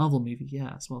 in a Marvel movie,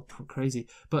 yeah, it's well crazy.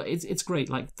 But it's great.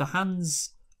 Like, the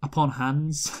hands upon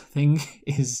hands thing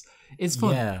it's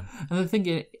fun. Yeah. And the thing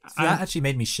is, that actually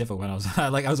made me shiver when I was I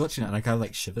was watching it and I kind of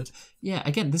like shivered. Yeah,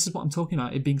 again, this is what I'm talking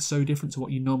about, it being so different to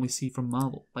what you normally see from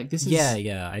Marvel. Like, this is...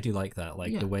 Yeah, I do like that.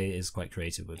 Like, the way it is quite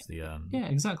creative with the... Yeah,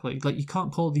 exactly. Like, you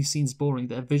can't call these scenes boring.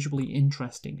 They're visually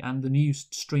interesting. And the new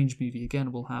Strange movie,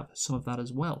 again, will have some of that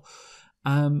as well.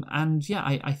 And yeah,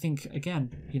 I think,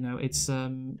 again, it's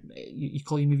you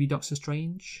call your movie Doctor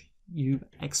Strange, you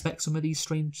expect some of these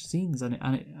strange scenes, and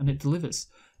it delivers.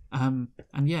 And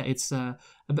yeah, it's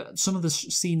some of the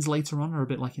scenes later on are a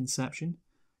bit like Inception,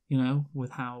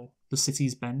 with how the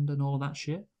cities bend and all of that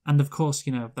shit. And of course,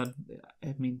 that,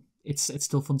 I mean, it's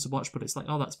still fun to watch, but it's like,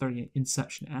 oh, that's very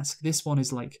Inception-esque. This one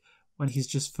is like, when he's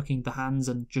just fucking the hands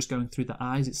and just going through the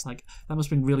eyes, it's like, that must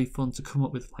have been really fun to come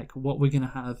up with, like, what we're going to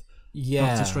have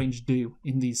Doctor Strange do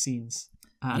in these scenes.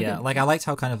 I liked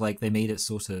how kind of like they made it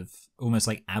sort of almost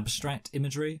like abstract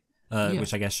imagery,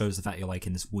 which I guess shows the fact you're like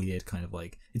in this weird kind of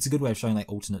like, it's a good way of showing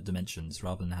like alternate dimensions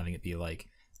rather than having it be like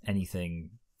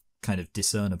anything kind of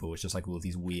discernible. It's just like all of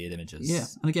these weird images. Yeah,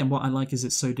 and again, what I like is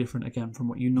it's so different again from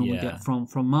what you normally get from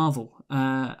Marvel.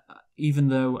 Even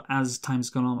though as time's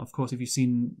gone on, of course, if you've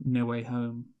seen No Way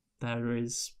Home, there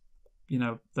is,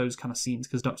 those kind of scenes,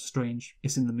 because Doctor Strange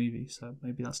is in the movie, so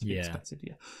maybe that's to be expected.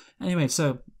 Yeah. Anyway,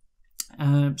 so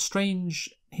Strange,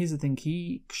 here's the thing,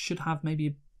 he should have maybe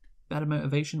a better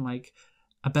motivation, like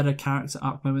a better character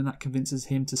arc moment that convinces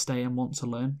him to stay and want to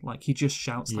learn. Like, he just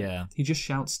shouts,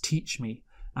 teach me,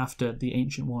 after the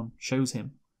Ancient One shows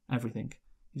him everything.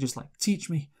 He's just like, teach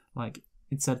me. Like,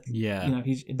 instead,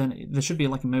 then there should be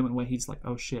like a moment where he's like,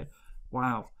 oh shit,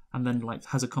 wow. And then like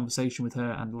has a conversation with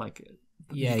her and like...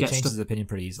 he changes his opinion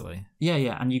pretty easily.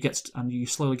 Yeah, and you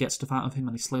slowly get stuff out of him,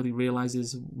 and he slowly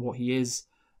realizes what he is,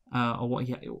 or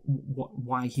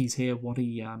why he's here, what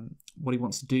he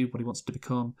wants to do, what he wants to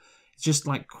become. It's just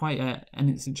like quite an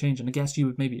instant change, and I guess you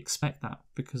would maybe expect that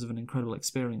because of an incredible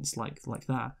experience like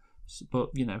that. But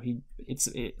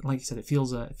like you said, it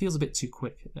feels a bit too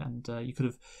quick, and you could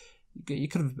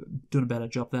have done a better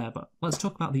job there. But let's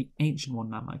talk about the Ancient One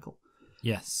now, Michael.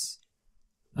 Yes.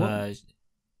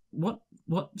 What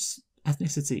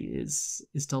ethnicity is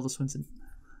Tilda Swinton?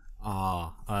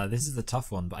 This is the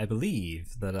tough one, but I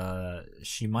believe that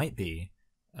she might be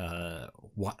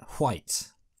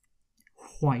white.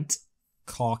 White.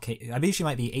 Caucasian. I believe she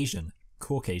might be Asian.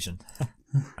 Caucasian.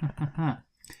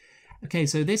 Okay,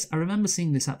 so I remember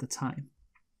seeing this at the time.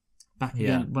 Back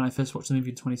again when I first watched the movie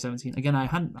in 2017. Again,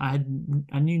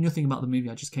 I knew nothing about the movie.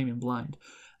 I just came in blind.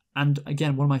 And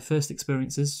again, one of my first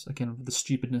experiences, again, with the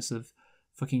stupidness of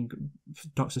fucking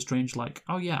Doctor Strange, like,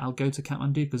 oh yeah, I'll go to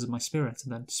Kathmandu because of my spirit,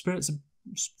 and then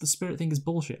the spirit thing is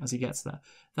bullshit as he gets there.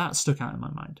 That stuck out in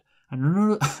my mind.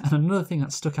 And another thing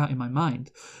that stuck out in my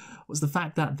mind was the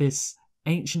fact that this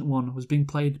Ancient One was being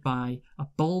played by a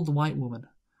bald white woman,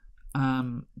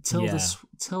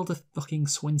 Tilda fucking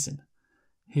Swinton,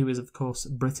 who is of course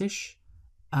British.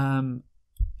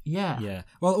 Yeah.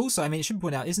 Well, also, I mean, it should be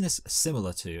pointed out, isn't this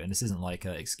similar to, and this isn't like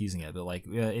excusing it, but like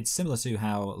it's similar to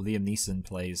how Liam Neeson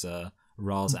plays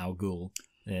Ra's al Ghul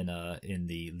in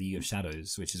the League of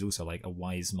Shadows, which is also like a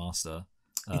wise master.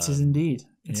 It is indeed.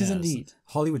 It is indeed.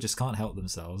 Hollywood just can't help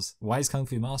themselves. Wise Kung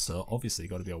Fu master, obviously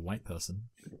got to be a white person.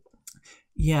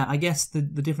 Yeah, I guess the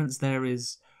difference there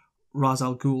is Ra's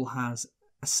al Ghul has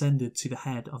ascended to the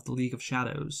head of the League of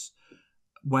Shadows,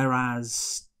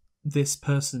 whereas this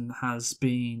person has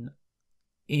been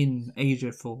in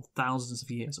Asia for thousands of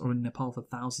years, or in Nepal for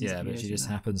thousands of years. Yeah, but she just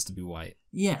happens to be white.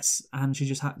 Yes, and she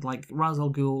just had, like, Ra's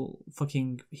al Ghul,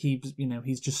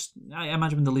 he's just, I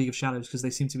imagine in the League of Shadows, because they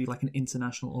seem to be like an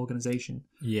international organization.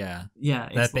 Yeah. Yeah.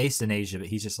 They're based in Asia, but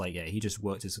he's just like, he just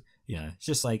worked as, it's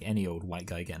just like any old white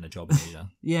guy getting a job in Asia.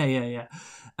 Yeah.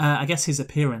 I guess his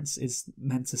appearance is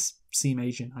meant to seem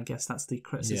Asian. I guess that's the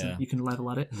criticism you can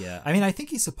level at it. Yeah. I mean, I think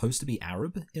he's supposed to be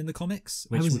Arab in the comics,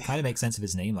 which would kind of make sense of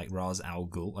his name, like Ra's al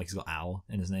Ghul, like he's got Al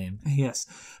in his name. Yes.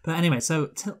 But anyway,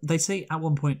 so they say at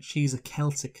one point she's a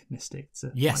Celtic mystic.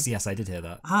 Yes, I did hear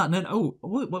that. No.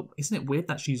 Well, isn't it weird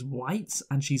that she's white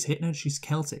and she's she's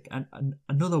Celtic, and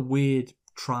another weird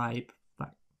tribe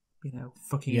that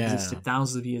fucking existed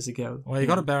thousands of years ago. Well, you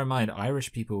got to bear in mind,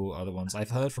 Irish people are the ones. I've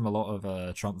heard from a lot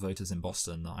of Trump voters in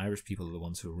Boston that Irish people are the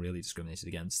ones who are really discriminated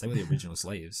against. They were the original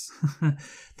slaves.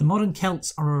 The modern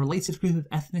Celts are a related group of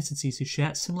ethnicities who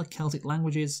share similar Celtic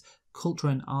languages, culture,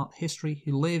 and art history,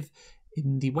 who live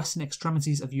in the western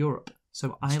extremities of Europe.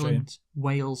 So Ireland,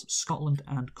 Wales, Scotland,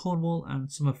 and Cornwall,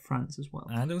 and some of France as well.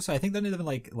 And also, I think they live in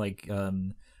like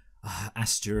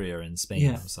Asturia in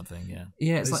Spain or something. Yeah.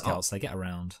 It's those like Celts, they get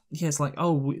around. Yeah, it's like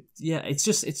it's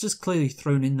just clearly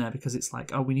thrown in there because it's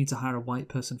like, we need to hire a white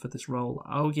person for this role.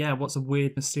 Oh yeah, what's a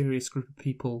weird, mysterious group of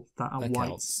people that are white?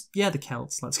 Celts. Yeah, the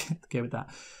Celts. Let's go with that.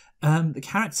 The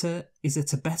character is a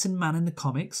Tibetan man in the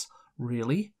comics.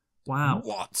 Really? Wow.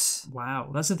 What?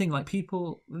 Wow. That's the thing. Like,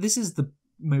 people. This is the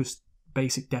most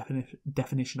basic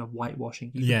definition of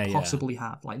whitewashing you could possibly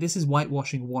have. Like, this is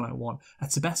whitewashing 101. A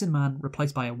Tibetan man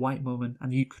replaced by a white woman,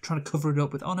 and you trying to cover it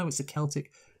up with, oh no, it's a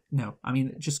Celtic. No, I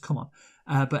mean, just come on.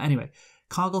 But anyway,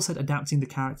 Cargill said adapting the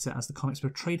character as the comics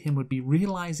portrayed him would be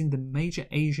realizing the major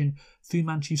Asian Fu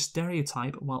Manchu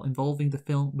stereotype while involving the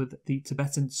film with the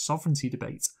Tibetan sovereignty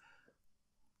debate.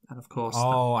 And of course...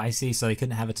 I see. So they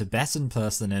couldn't have a Tibetan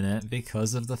person in it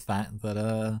because of the fact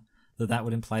that that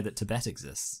would imply that Tibet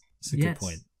exists. It's a good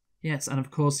point. Yes, and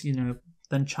of course,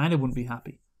 then China wouldn't be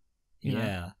happy.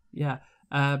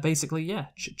 Basically,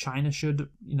 China should,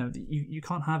 you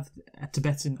can't have a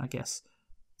Tibetan, I guess,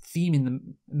 theme in the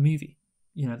movie.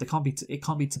 It can't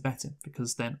be Tibetan,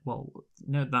 because then,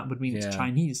 that would mean it's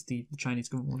Chinese. The Chinese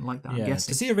government wouldn't like that. Yeah. I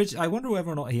guess. I wonder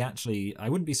whether or not I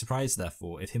wouldn't be surprised,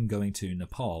 therefore, if him going to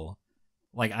Nepal,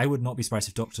 like, I would not be surprised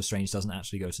if Doctor Strange doesn't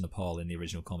actually go to Nepal in the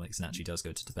original comics and actually does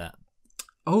go to Tibet.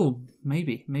 Oh,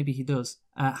 maybe he does.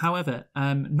 However,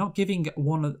 not giving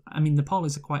Nepal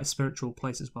is quite a spiritual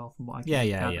place as well, from what I can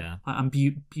gather. Yeah. And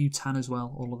Bhutan as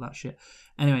well, all of that shit.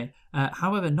 Anyway,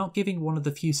 however, not giving one of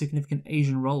the few significant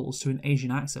Asian roles to an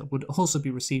Asian actor would also be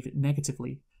received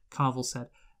negatively, Carville said.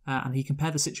 And he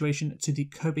compared the situation to the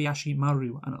Kobayashi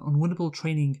Maru, an unwinnable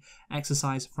training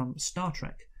exercise from Star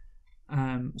Trek.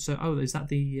 Is that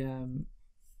the...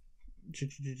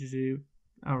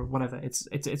 or whatever. It's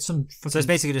some fucking... So it's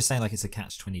basically just saying like it's a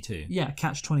catch-22. Yeah,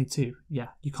 catch-22. Yeah,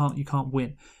 you can't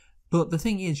win. But the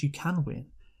thing is, you can win.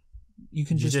 You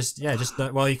can just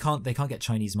don't, well, you can't. They can't get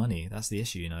Chinese money. That's the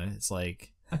issue. It's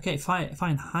like, okay,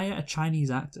 fine. Hire a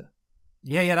Chinese actor.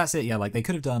 Yeah, that's it. Yeah, like they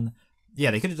could have done.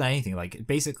 Yeah, they could have done anything. Like,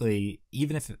 basically,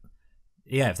 even if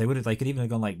they would have, they could even have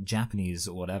gone like Japanese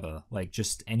or whatever, like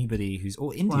just anybody who's,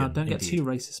 or Indian. Wow, don't get too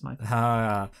racist, Mike.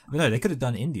 No, they could have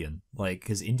done Indian, like,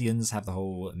 because Indians have the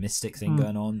whole mystic thing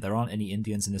going on. There aren't any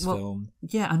Indians in this film.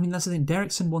 Yeah, I mean, that's the thing.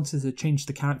 Derrickson wanted to change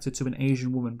the character to an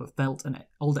Asian woman, but felt an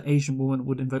older Asian woman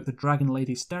would invoke the dragon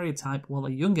lady stereotype, while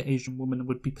a younger Asian woman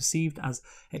would be perceived as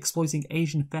exploiting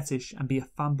Asian fetish and be a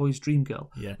fanboy's dream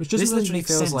girl. Yeah, which doesn't really make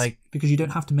sense, because you don't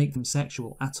have to make them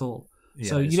sexual at all. Yeah,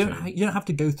 so you don't have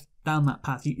to go down that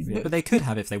path. But they could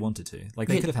have if they wanted to. Like,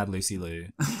 they could have had Lucy Liu.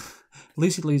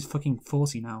 Lucy Liu's fucking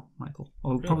 40 now, Michael.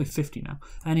 Or probably 50 now.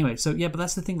 Anyway, so yeah, but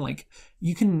that's the thing, like,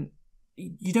 you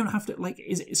don't have to, like,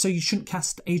 so you shouldn't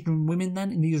cast Asian women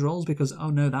then in these roles because, oh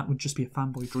no, that would just be a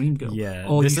fanboy dream girl. Yeah,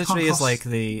 or this literally is like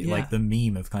the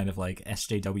meme of kind of like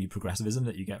SJW progressivism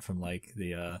that you get from like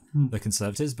the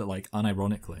conservatives, but like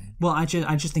unironically. Well, I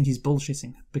just think he's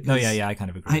bullshitting. Because I kind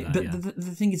of agree with that. But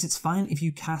the thing is, it's fine if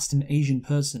you cast an Asian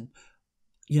person.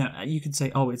 You know, you could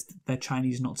say, oh, they're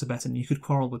Chinese, not Tibetan. You could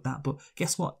quarrel with that, but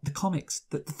guess what? The comics,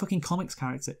 the fucking comics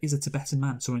character is a Tibetan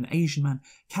man, so an Asian man.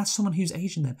 Cast someone who's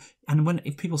Asian then. And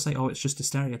if people say, oh, it's just a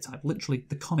stereotype, literally,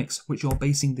 the comics, which you're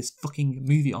basing this fucking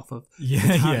movie off of, the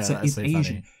character is so Asian.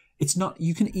 Funny. It's not.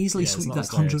 You can easily sweep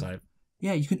that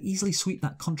you can easily sweep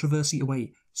that controversy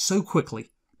away so quickly.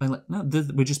 Like, no,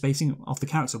 we're just basing it off the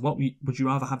character. Would you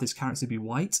rather have this character be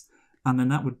white? And then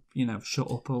that would, shut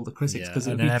up all the critics.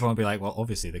 Yeah, and then everyone would be like, well,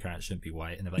 obviously the character shouldn't be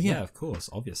white. And they're like, yeah, of course,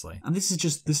 obviously. And this is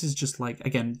just like,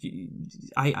 again,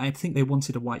 I think they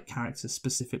wanted a white character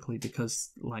specifically because,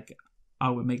 like,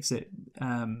 it makes it,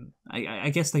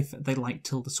 I guess they like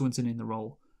Tilda Swinton in the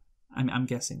role. I'm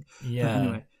guessing. Yeah. But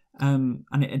anyway.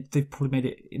 And they've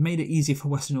probably made it easier for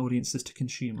Western audiences to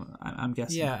consume, I'm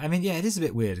guessing. Yeah, I mean, it is a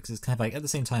bit weird because it's kind of like, at the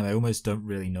same time, I almost don't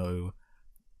really know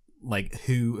like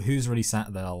who's really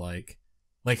sat there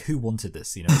like who wanted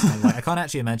this, it's kind of like, I can't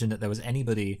actually imagine that there was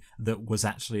anybody that was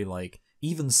actually like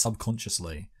even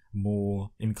subconsciously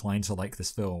more inclined to like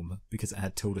this film because it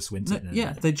had Tilda Swinton in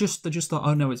it. They just thought,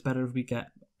 oh no, it's better if we get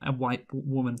a white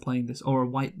woman playing this, or a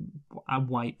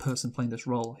white person playing this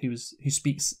role who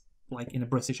speaks like in a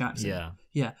British accent.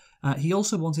 He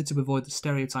also wanted to avoid the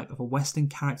stereotype of a Western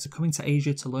character coming to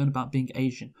Asia to learn about being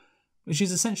Asian, which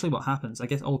is essentially what happens, I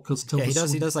guess. Oh, because Tilda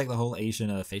Swinton... he does like the whole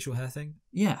Asian facial hair thing.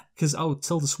 Yeah, because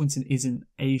Tilda Swinton isn't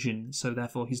Asian, so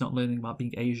therefore he's not learning about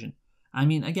being Asian. I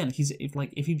mean, again,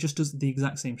 if he just does the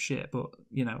exact same shit, but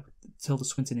Tilda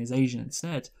Swinton is Asian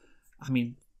instead. I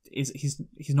mean, he's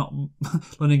not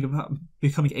learning about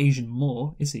becoming Asian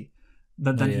more, is he?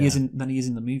 Than he is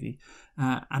in the movie,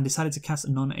 and decided to cast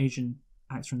a non-Asian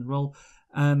actor in the role.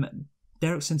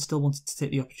 Derrickson still wanted to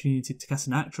take the opportunity to cast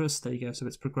an actress. There you go, so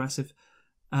it's progressive.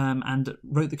 And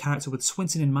wrote the character with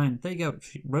Swinton in mind. There you go.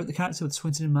 She wrote the character with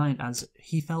Swinton in mind as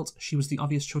he felt she was the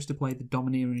obvious choice to play the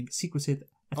domineering, secretive,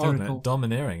 etherical... Oh,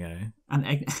 domineering, eh?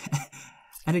 And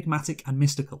enigmatic and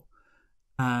mystical.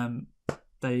 There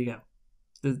you go.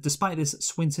 Despite this,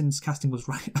 Swinton's casting was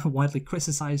widely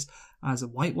criticised as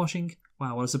whitewashing.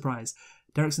 Wow, what a surprise.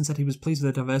 Derrickson said he was pleased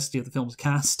with the diversity of the film's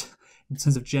cast in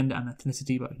terms of gender and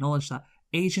ethnicity, but acknowledged that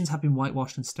Asians have been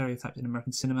whitewashed and stereotyped in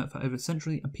American cinema for over a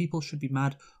century, and people should be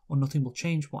mad or nothing will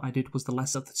change. What I did was the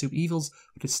lesser of the two evils,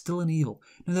 but it's still an evil.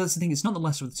 No, that's the thing, it's not the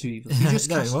lesser of the two evils.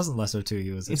 It wasn't lesser of two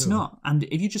evils. It's not. And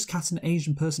if you just cast an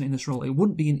Asian person in this role, it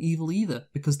wouldn't be an evil either,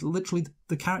 because literally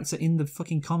the character in the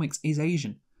fucking comics is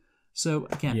Asian. So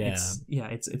again,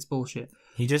 it's bullshit.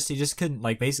 He just couldn't,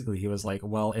 like, basically he was like,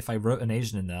 well, if I wrote an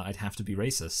Asian in there, I'd have to be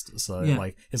racist. So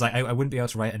like, it's like I wouldn't be able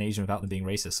to write an Asian without them being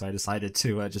racist. So I decided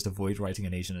to just avoid writing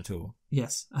an Asian at all.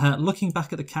 Yes. Looking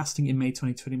back at the casting in May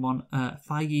 2021,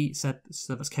 Feige said,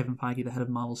 so that's Kevin Feige, the head of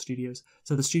Marvel Studios.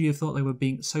 So the studio thought they were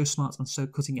being so smart and so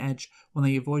cutting edge when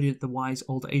they avoided the wise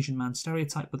old Asian man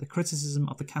stereotype, but the criticism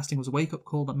of the casting was a wake-up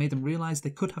call that made them realise they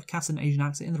could have cast an Asian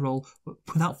actor in the role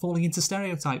without falling into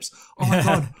stereotypes. Oh my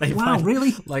god! Wow,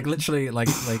 really? Like literally, like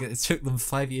it took them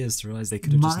 5 years to realise they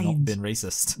could have just not been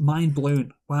racist. Mind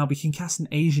blown. Wow, we can cast an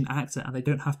Asian actor and they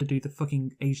don't have to do the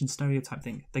fucking Asian stereotype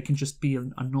thing. They can just be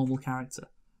a normal character.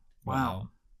 Wow.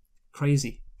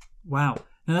 Crazy. Wow.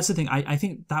 Now that's the thing. I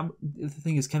think that the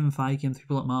thing is Kevin Feige and the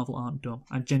people at Marvel aren't dumb.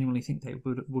 I genuinely think they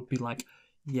would be like,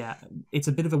 yeah, it's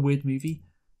a bit of a weird movie.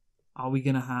 Are we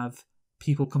gonna have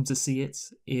people come to see it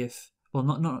if? Well,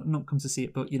 not come to see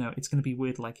it, but it's gonna be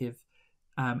weird. Like if.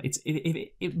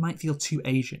 It might feel too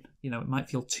Asian, it might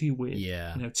feel too weird,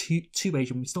 too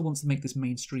Asian. We still want to make this a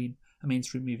mainstream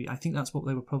movie. I think that's what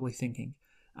they were probably thinking.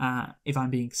 If I'm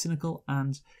being cynical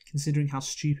and considering how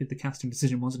stupid the casting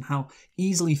decision was and how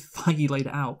easily Feige laid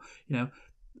it out,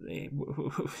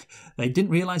 they didn't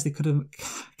realise they could have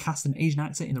cast an Asian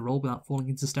actor in the role without falling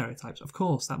into stereotypes. Of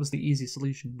course, that was the easy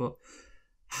solution, but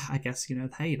I guess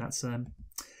hey, that's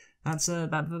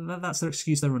their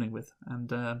excuse they're running with, and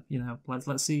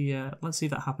let's see if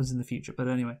that happens in the future. But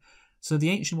anyway, so the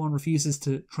Ancient One refuses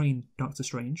to train Doctor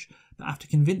Strange, but after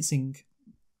convincing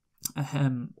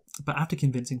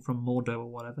from Mordo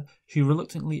or whatever, she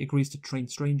reluctantly agrees to train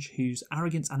Strange, whose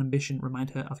arrogance and ambition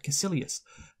remind her of Caecilius.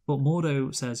 But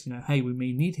Mordo says, hey, we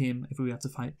may need him if we have to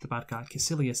fight the bad guy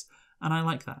Caecilius, and I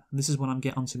like that. And this is when I'm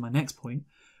getting onto my next point,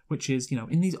 which is,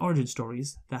 in these origin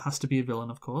stories, there has to be a villain,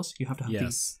 of course. You have to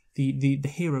have the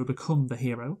hero become the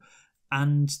hero.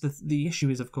 And the issue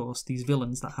is, of course, these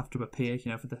villains that have to appear,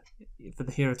 for the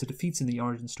hero to defeat in the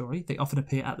origin story, they often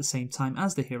appear at the same time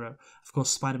as the hero. Of course,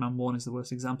 Spider-Man 1 is the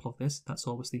worst example of this. That's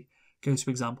always the go-to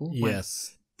example.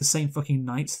 Yes. The same fucking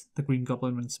night the Green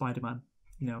Goblin and Spider-Man,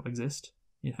 exist.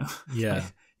 Yeah.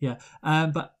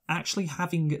 But actually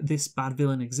having this bad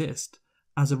villain exist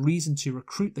as a reason to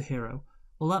recruit the hero,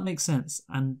 well, that makes sense.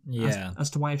 And as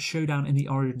to why a showdown in the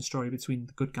origin story between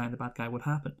the good guy and the bad guy would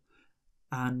happen.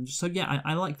 And so,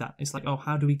 I like that. It's like,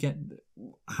 how do we get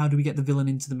the villain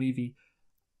into the movie?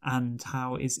 And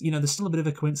how is, there's still a bit of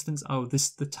a coincidence. Oh,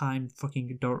 the time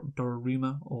fucking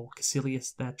Dororuma or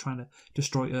Caecilius, they're trying to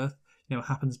destroy Earth.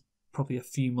 Happens probably a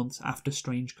few months after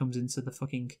Strange comes into the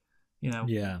fucking,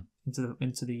 into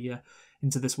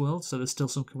this world. So there's still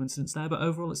some coincidence there. But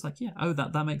overall, it's like,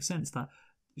 that makes sense. That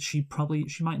she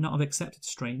might not have accepted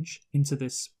Strange into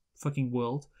this fucking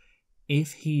world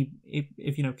if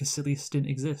Caecilius didn't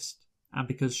exist, and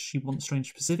because she wants Strange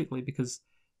specifically because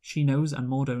she knows, and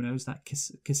Mordo knows, that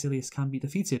Caecilius can be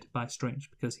defeated by Strange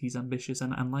because he's ambitious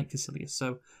and like Caecilius.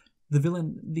 So the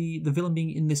villain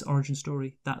being in this origin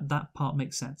story, that part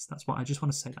makes sense. That's what I just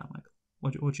want to say that, Michael.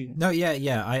 What do you think? No,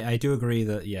 I do agree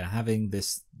that having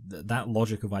that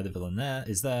logic of why the villain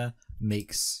is there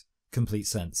makes complete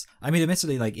sense. I mean,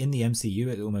 admittedly, like in the MCU,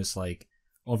 it almost like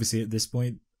obviously at this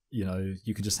point,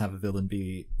 you can just have a villain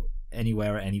be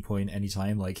anywhere at any point,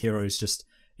 anytime. Like heroes just,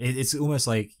 it's almost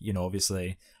like,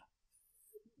 obviously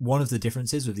one of the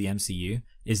differences with the MCU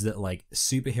is that like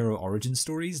superhero origin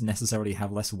stories necessarily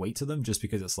have less weight to them just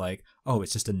because it's like, oh,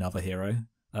 it's just another hero,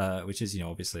 which is,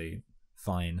 obviously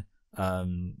fine.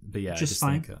 But yeah, just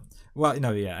fine.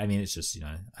 I mean, it's just,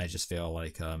 I just feel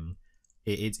like,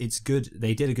 it's good.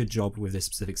 They did a good job with this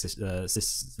specific decision.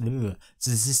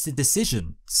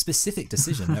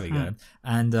 There we go.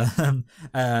 And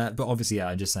but obviously,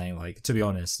 I'm just saying, like, to be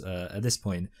honest, at this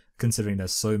point, considering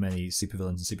there's so many supervillains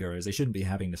and superheroes, they shouldn't be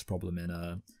having this problem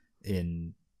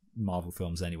in Marvel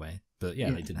films anyway. But they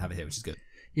didn't have it here, which is good.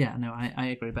 Yeah, no, I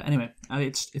agree. But anyway,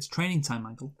 it's training time,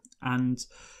 Michael, and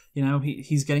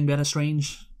he's getting better,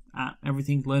 Strange, at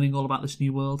everything, learning all about this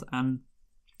new world. And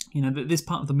this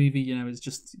part of the movie, is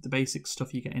just the basic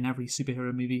stuff you get in every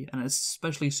superhero movie, and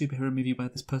especially a superhero movie where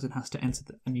this person has to enter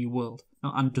a new world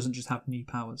and doesn't just have new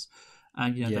powers.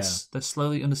 They're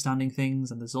slowly understanding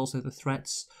things, and there's also the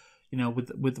threats.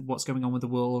 With what's going on with the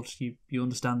world, you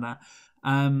understand that.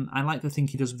 I like the thing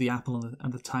he does with the apple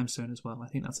and the time stone as well. I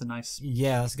think that's a nice.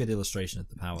 Yeah, that's a good illustration of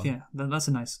the power. Yeah, that's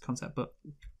a nice concept. But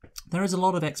there is a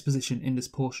lot of exposition in this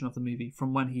portion of the movie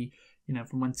from when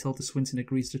from when Tilda Swinton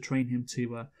agrees to train him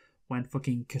to when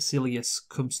fucking Caecilius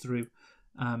comes through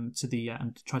to the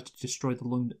and tries to destroy the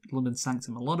London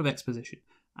Sanctum. A lot of exposition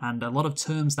and a lot of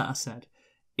terms that are said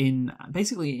in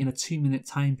basically in a 2-minute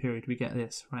time period. We get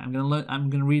this right. I'm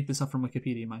gonna read this off from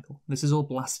Wikipedia, Michael. This is all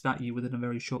blasted at you within a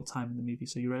very short time in the movie.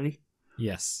 So you ready?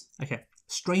 Yes. Okay.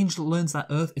 Strange learns that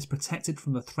Earth is protected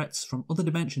from the threats from other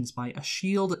dimensions by a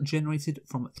shield generated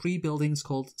from 3 buildings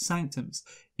called Sanctums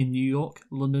in New York,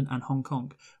 London, and Hong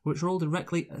Kong, which are all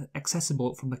directly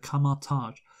accessible from the Kamar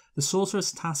Taj. The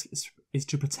Sorcerer's task is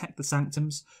to protect the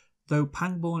Sanctums, though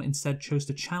Pangborn instead chose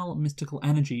to channel mystical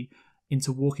energy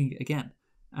into walking again.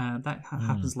 That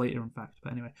happens later, in fact.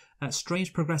 But anyway,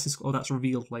 Strange progresses, or that's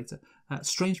revealed later.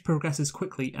 Strange progresses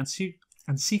quickly and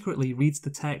secretly reads the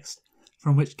text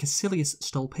from which Caecilius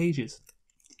stole pages,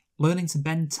 learning to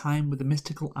bend time with the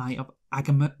mystical eye of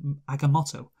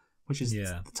Agamotto, which is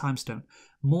the time stone.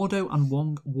 Mordo and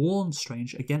Wong warn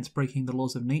Strange against breaking the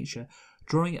laws of nature,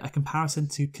 drawing a comparison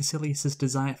to Caecilius'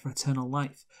 desire for eternal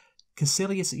life.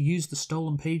 Caecilius used the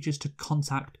stolen pages to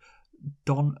contact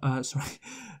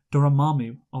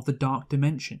Dormammu of the Dark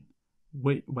Dimension,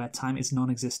 where time is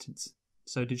non-existent.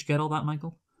 So did you get all that,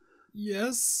 Michael?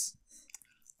 Yes.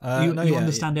 You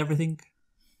understand everything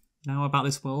now about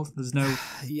this world? There's no...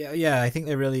 Yeah, I think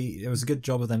it was a good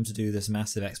job of them to do this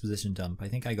massive exposition dump. I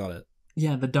think I got it.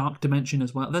 Yeah, the Dark Dimension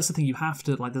as well. That's the thing, you have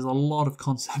to, there's a lot of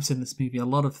concepts in this movie, a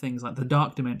lot of things, like the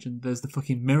Dark Dimension, there's the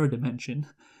fucking Mirror Dimension,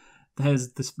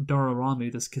 there's this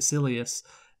Dormammu, there's Caecilius,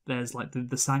 there's,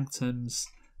 the Sanctums,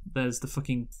 there's the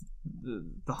fucking,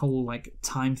 the whole,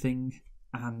 time thing,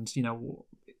 and,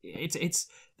 it's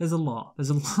there's a lot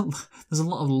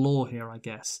of lore here, I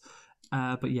guess.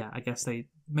 But yeah, I guess they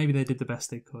did the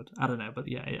best they could. I don't know, but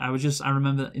yeah, I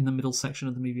remember in the middle section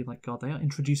of the movie, God, they are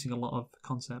introducing a lot of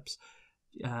concepts,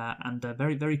 and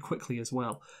very, very quickly as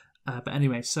well. But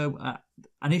anyway, so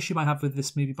an issue I have with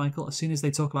this movie, Michael, as soon as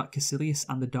they talk about Caecilius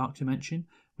and the Dark Dimension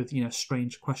with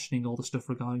Strange questioning all the stuff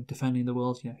regarding defending the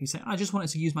world. He's saying, I just wanted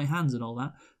to use my hands and all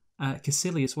that.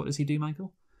 Caecilius, what does he do,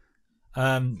 Michael?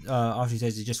 After he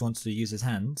says he just wants to use his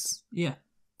hands. Yeah.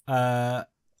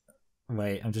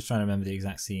 Wait, I'm just trying to remember the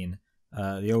exact scene.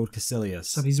 The old Caecilius.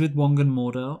 So he's with Wong and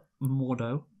Mordo,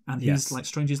 and he's like,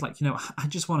 Strange is like, I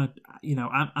just want to,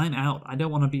 I'm out. I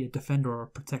don't want to be a defender or a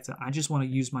protector. I just want to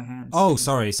use my hands. Oh,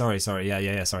 sorry.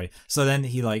 Yeah, sorry. So then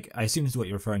he I assume this is what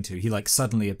you're referring to. He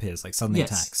suddenly appears, suddenly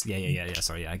attacks. Yeah.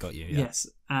 Sorry, I got you. Yeah. Yes,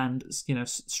 and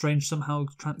Strange somehow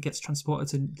gets transported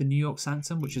to the New York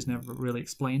Sanctum, which is never really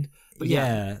explained. But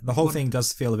yeah, the whole thing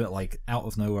does feel a bit out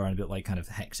of nowhere and a bit kind of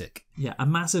hectic. Yeah, a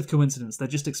massive coincidence. They're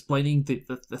just explaining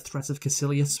the threat of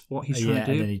Caecilius, what he's trying to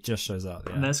do. And then he just shows up.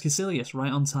 Yeah. And there's Caecilius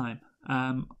right on time.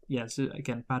 So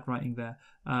again, bad writing there.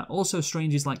 Also,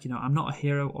 Strange is like, I'm not a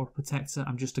hero or a protector.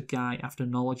 I'm just a guy after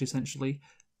knowledge, essentially.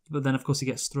 But then, of course, he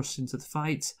gets thrust into the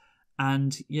fight.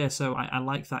 And yeah, so I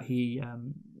like that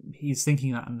he's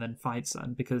thinking that and then fights.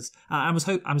 And because I was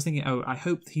thinking, I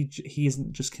hope he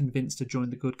isn't just convinced to join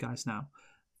the good guys now.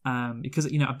 Because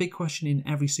a big question in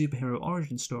every superhero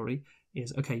origin story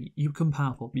is, okay, you become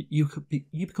powerful, you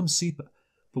become super,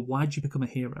 but why did you become a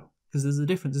hero? Because there's a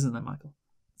difference, isn't there, Michael?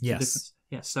 Yes.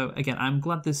 Yeah. So again, I'm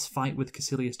glad this fight with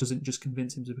Caecilius doesn't just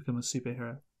convince him to become a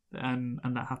superhero. And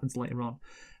that happens later on.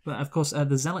 But of course,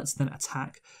 the Zealots then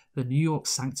attack the New York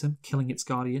Sanctum, killing its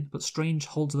guardian. But Strange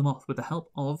holds them off with the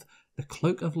help of the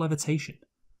Cloak of Levitation.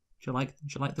 Do you like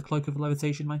the Cloak of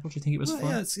Levitation, Michael? Do you think it was fun?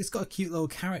 Yeah, it's got a cute little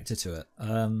character to it,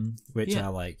 which I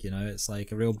like. It's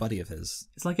like a real buddy of his.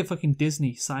 It's like a fucking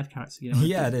Disney side character.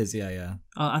 Yeah, it is. Yeah.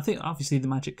 I think obviously the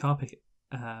magic carpet.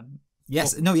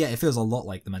 Yes. It feels a lot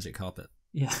like the magic carpet.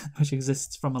 Yeah, which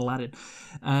exists from Aladdin.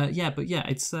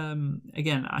 It's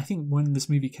again, I think when this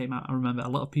movie came out, I remember a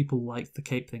lot of people liked the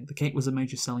cape thing. The cape was a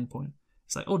major selling point.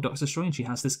 It's like, oh, Doctor Strange, he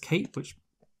has this cape, which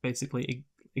basically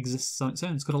exists on its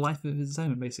own. It's got a life of its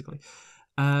own, basically.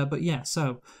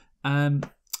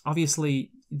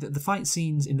 Obviously, the fight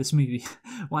scenes in this movie,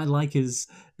 what I like is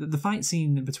the fight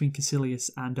scene between Caecilius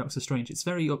and Doctor Strange. It's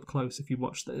very up close. If you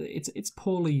watch it's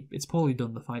poorly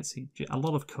done, the fight scene. A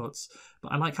lot of cuts,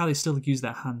 but I like how they still use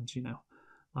their hands.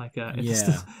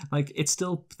 They're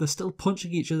still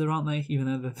punching each other, aren't they? Even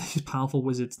though they're these powerful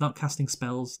wizards, not casting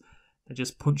spells. They're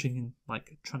just punching and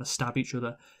trying to stab each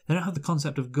other. They don't have the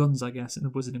concept of guns, I guess, in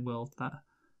the wizarding world.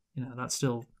 That's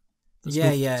still.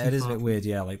 It is a bit weird.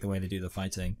 Yeah, like the way they do the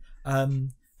fighting.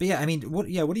 But yeah, I mean, what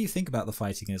do you think about the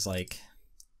fighting as a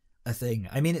thing?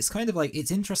 I mean, it's kind of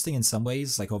it's interesting in some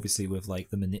ways, obviously with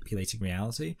the manipulating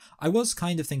reality. I was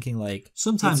kind of thinking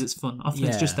sometimes it's fun. Often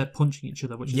it's just they're punching each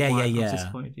other, which is why I'm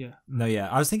disappointed. Yeah. No, yeah,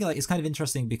 I was thinking it's kind of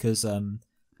interesting because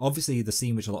obviously the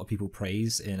scene which a lot of people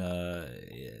praise in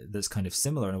that's kind of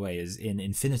similar in a way is in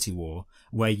Infinity War,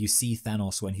 where you see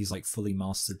Thanos when he's fully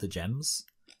mastered the gems.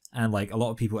 And a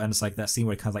lot of people, and it's that scene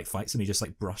where he kind of fights them, he just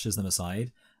brushes them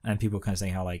aside, and people are kind of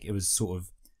saying how it was sort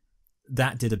of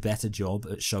that did a better job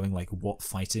at showing what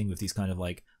fighting with these kind of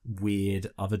weird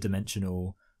other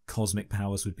dimensional cosmic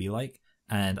powers would be like.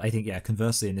 And I think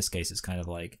conversely in this case it's kind of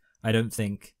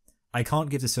I can't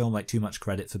give this film too much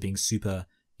credit for being super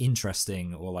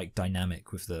interesting or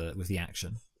dynamic with the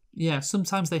action. Yeah,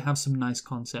 sometimes they have some nice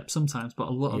concepts, sometimes, but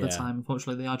a lot of the time,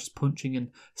 unfortunately, they are just punching and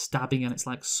stabbing, and it's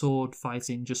like sword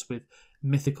fighting just with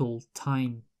mythical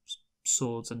time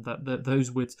swords, and those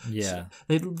with... Yeah.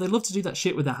 They love to do that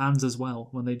shit with their hands as well,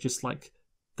 when they just,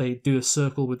 they do a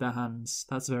circle with their hands.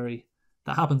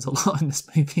 That happens a lot in this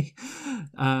movie.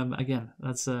 Again,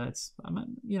 that's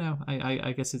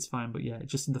I guess it's fine, but yeah,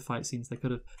 just in the fight scenes, they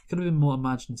could have been more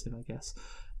imaginative, I guess.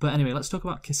 But anyway, let's talk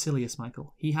about Caecilius,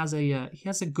 Michael. He has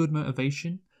a good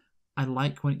motivation. I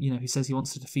like when he says he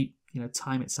wants to defeat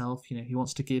time itself. He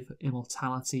wants to give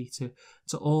immortality to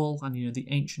all, and the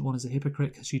Ancient One is a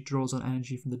hypocrite because she draws on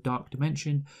energy from the dark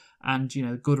dimension, and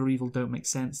good or evil don't make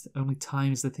sense. Only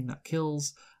time is the thing that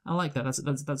kills. I like that.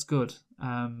 That's good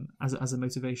as a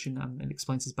motivation, and it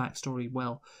explains his backstory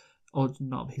well, or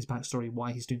not his backstory,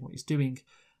 why he's doing what he's doing.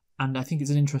 And I think it's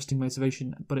an interesting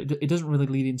motivation, but it doesn't really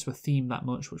lead into a theme that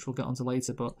much, which we'll get onto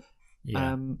later. But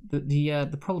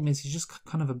the problem is he's just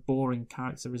kind of a boring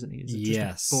character, isn't he?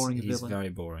 Yes, a boring villain. He's very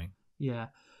boring. Yeah.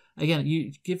 Again,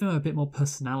 you give him a bit more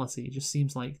personality. It just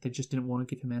seems like they just didn't want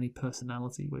to give him any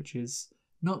personality, which is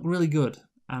not really good.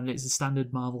 And it's a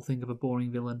standard Marvel thing of a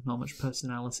boring villain, not much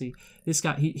personality. This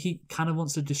guy, he kind of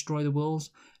wants to destroy the world.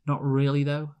 Not really,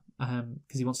 though.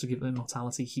 Because he wants to give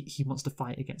immortality. He wants to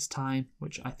fight against time,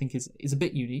 which I think is a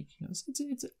bit unique.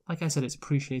 It's like I said, it's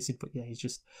appreciated, but yeah, he's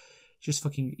just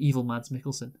fucking evil Mads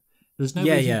Mikkelsen. There's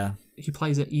nobody who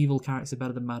plays an evil character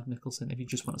better than Mads Mikkelsen if you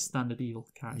just want a standard evil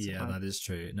character. Yeah, right? That is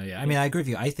true. No, yeah. I mean, I agree with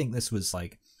you. I think this was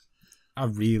like a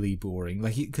really boring,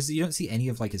 like, because you don't see any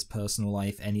of like his personal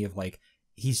life, any of like,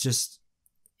 he's just,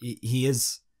 he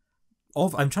is,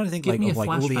 I'm trying to think like of like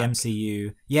all the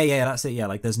MCU. Yeah, that's it. Yeah,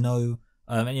 like there's no,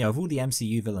 and of all the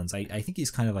MCU villains, I think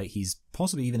he's kind of like, he's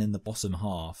possibly even in the bottom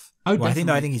half. Oh, well,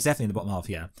 definitely. I think he's definitely in the bottom half.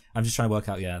 Yeah, I'm just trying to work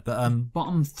out. Yeah, but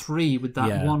bottom 3 with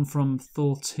that one from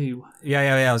Thor 2.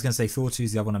 Yeah. I was gonna say Thor 2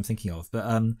 is the other one I'm thinking of. But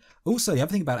also the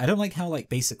other thing about it, I don't like how like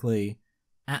basically,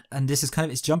 and this is kind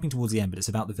of, it's jumping towards the end, but it's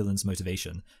about the villain's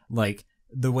motivation. Like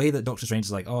the way that Doctor Strange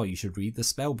is like, oh, you should read the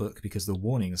spell book because the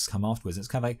warnings come afterwards. It's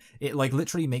kind of like, it like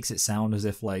literally makes it sound as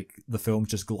if like the film's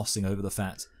just glossing over the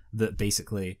fact that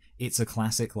basically it's a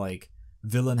classic like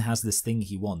villain has this thing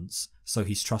he wants, so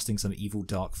he's trusting some evil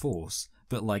dark force,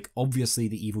 but like obviously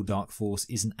the evil dark force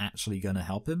isn't actually going to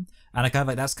help him. And I kind of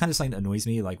like, that's kind of something that annoys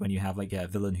me, like when you have like a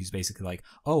villain who's basically like,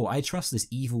 oh, I trust this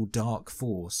evil dark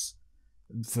force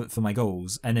for my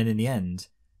goals, and then in the end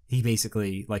he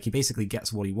basically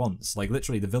gets what he wants. Like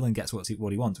literally the villain gets what he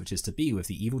wants, which is to be with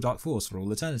the evil dark force for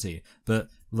all eternity. But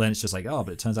then it's just like, oh,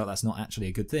 but it turns out that's not actually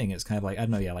a good thing. It's kind of like, I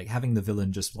don't know, yeah, like having the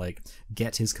villain just like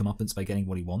get his comeuppance by getting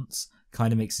what he wants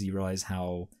kind of makes you realize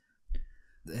how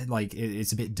like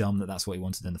it's a bit dumb that that's what he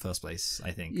wanted in the first place,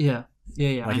 I think. Yeah.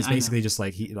 Like it's basically just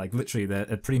like, he like literally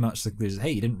they're pretty much like,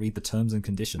 hey, you didn't read the terms and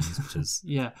conditions, which is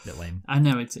a bit lame. I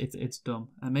know, it's dumb.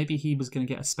 And maybe he was going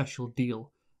to get a special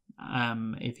deal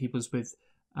if he was with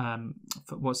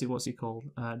what's he called,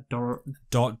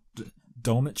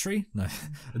 Dormitory? No.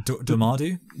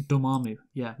 Dormammu.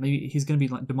 Yeah, maybe he's going to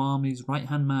be like Dormammu's right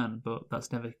hand man, but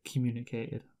that's never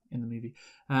communicated in the movie.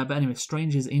 But anyway,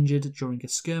 Strange is injured during a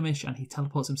skirmish and he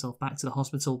teleports himself back to the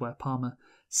hospital where Palmer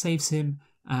saves him.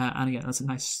 And again, that's a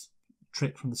nice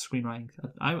trick from the screenwriting.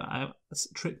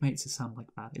 Trick makes it sound like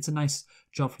bad. It's a nice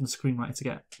job from the screenwriter to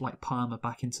get like Palmer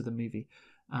back into the movie.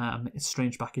 It's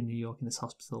Strange back in New York in this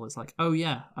hospital. It's like, oh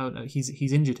no,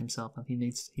 he's injured himself and he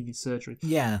needs surgery.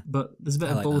 Yeah, but there's a bit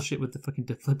of bullshit with the fucking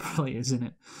defibrillators in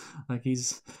it. Like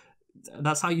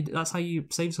that's how you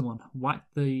save someone. Whack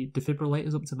the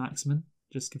defibrillators up to maximum.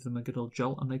 Just give them a good old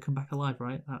jolt and they come back alive,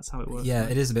 right? That's how it works. Yeah,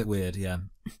 right? It is a bit weird. Yeah.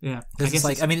 It's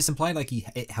like, I mean, it's implied like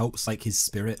it helps like his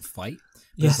spirit fight.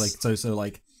 Yes. Like so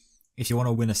like, if you want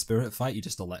to win a spirit fight, you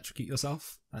just electrocute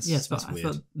yourself. That's weird. I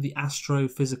thought the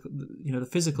astrophysical, the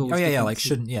physical. Oh yeah, like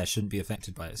shouldn't be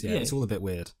affected by it. So, yeah, it's all a bit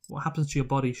weird. What happens to your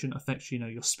body shouldn't affect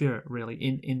your spirit really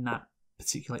in that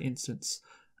particular instance.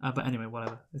 But anyway,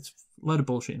 whatever. It's a load of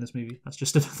bullshit in this movie. That's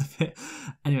just another bit.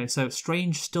 Anyway, so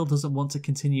Strange still doesn't want to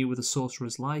continue with the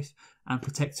Sorcerer's life and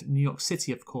protect New York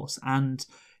City, of course. And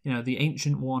the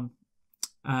Ancient One,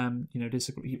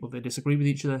 disagree. Well, they disagree with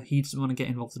each other. He doesn't want to get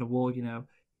involved in a war,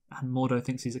 and Mordo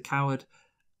thinks he's a coward.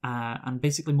 And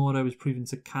basically Mordo is proven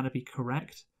to kind of be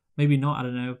correct. Maybe not, I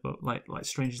don't know, but like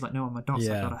Strange is like, no, I'm a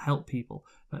doctor, I've got to help people.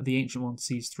 But the Ancient One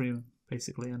sees through him,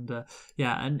 basically. And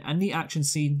and the action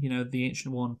scene, the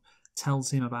Ancient One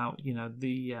tells him about,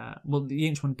 the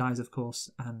Ancient One dies, of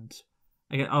course, and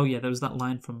again, there was that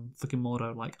line from fucking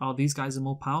Mordo, like, oh, these guys are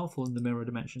more powerful in the mirror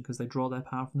dimension because they draw their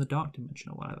power from the dark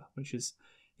dimension or whatever, which is,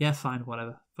 yeah, fine,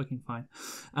 whatever, fucking fine.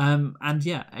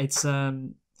 It's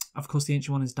of course the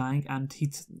Ancient One is dying,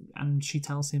 and she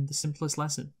tells him the simplest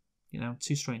lesson,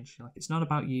 too Strange. Like, it's not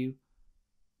about you.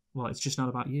 Well, it's just not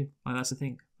about you. Like, that's the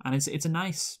thing. And it's a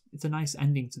nice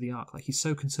ending to the arc. Like, he's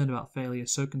so concerned about failure,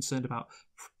 so concerned about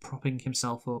propping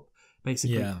himself up,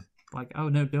 basically. Yeah. Like, oh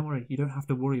no, don't worry. You don't have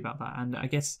to worry about that. And I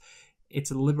guess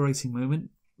it's a liberating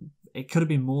moment. It could have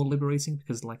been more liberating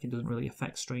because, like, it doesn't really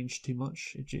affect Strange too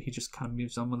much. He just kind of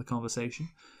moves on with the conversation.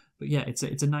 But yeah, it's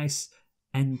a nice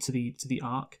end to the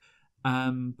arc.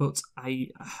 But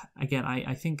I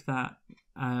think that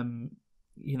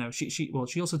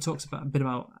she also talks about a bit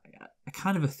about a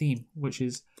kind of a theme, which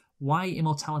is why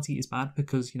immortality is bad,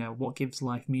 because what gives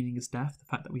life meaning is death, the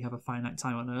fact that we have a finite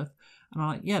time on Earth. And I'm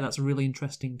like, yeah, that's a really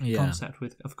interesting concept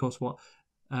with, of course, what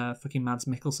fucking Mads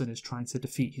Mikkelsen is trying to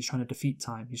defeat. He's trying to defeat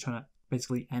time. He's trying to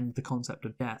basically end the concept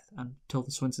of death. And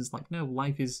Tilda Swinton's like, no,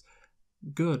 life is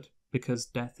good because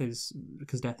death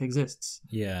exists.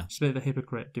 Yeah. She's a bit of a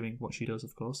hypocrite doing what she does,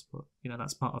 of course, but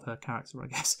that's part of her character, I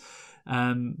guess.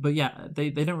 But yeah, they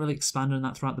don't really expand on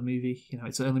that throughout the movie.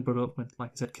 It's only brought up when,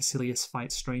 like I said, Caecilius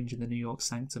fights Strange in the New York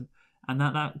Sanctum, and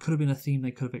that could have been a theme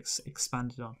they could have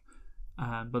expanded on.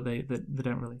 But they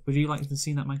don't really. Would you like to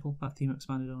see that, Michael? That theme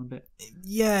expanded on a bit?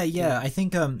 Yeah. I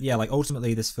think like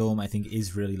ultimately this film I think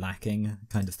is really lacking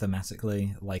kind of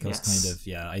thematically. Like I was kind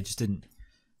of I just didn't.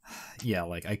 Yeah,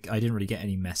 like I didn't really get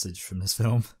any message from this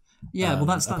film. Yeah, well,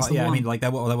 that's the one. I mean, like,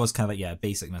 there was kind of like,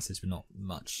 basic message, but not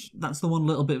much. That's the one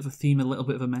little bit of a theme, a little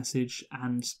bit of a message,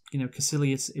 and,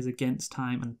 Caecilius is against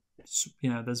time, and,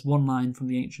 there's one line from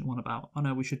the Ancient One about, oh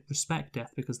no, we should respect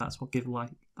death because that's what gives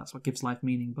life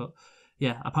meaning, but,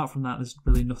 yeah, apart from that, there's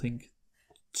really nothing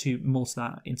more to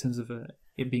that in terms of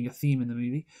it being a theme in the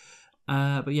movie.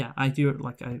 But yeah, I do,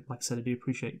 like I said, I do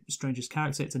appreciate Strange's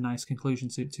character. It's a nice conclusion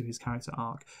to his character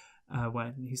arc,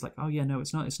 when he's like, oh yeah, no,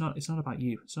 it's not about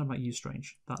you. It's not about you,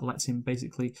 Strange. That lets him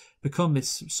basically become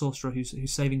this sorcerer who's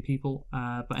saving people.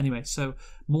 But anyway, so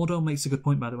Mordo makes a good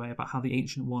point, by the way, about how the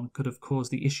Ancient One could have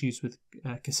caused the issues with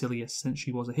Caecilius since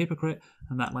she was a hypocrite,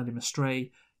 and that led him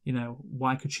astray.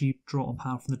 Why could she draw on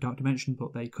power from the Dark Dimension,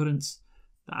 but they couldn't?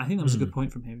 I think that was a good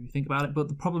point from him if you think about it. But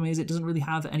the problem is it doesn't really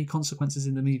have any consequences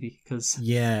in the movie because...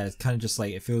 Yeah, it's kind of just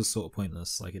like, it feels sort of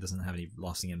pointless. Like, it doesn't have any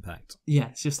lasting impact. Yeah,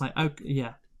 it's just like, oh,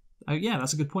 yeah. Oh, yeah,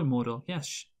 that's a good point, Mordor.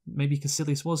 Yes, maybe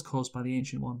Caecilius was caused by the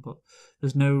Ancient One, but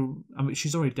there's no... I mean,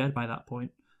 she's already dead by that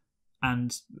point,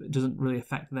 and it doesn't really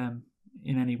affect them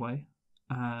in any way.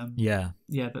 Yeah,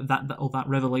 but that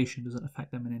revelation doesn't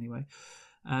affect them in any way.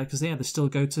 Because, they still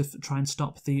go to try and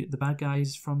stop the bad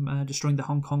guys from destroying the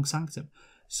Hong Kong Sanctum.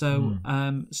 So,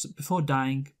 so before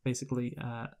dying, basically,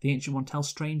 the Ancient One tells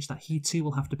Strange that he too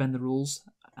will have to bend the rules.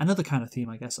 Another kind of theme,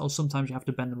 I guess. Or sometimes you have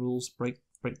to bend the rules, break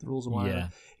the rules or whatever,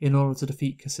 in order to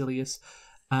defeat Caecilius.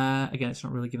 Again, it's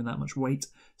not really given that much weight.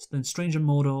 So then Strange and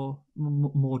Mordo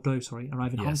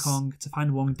arrive in Hong Kong to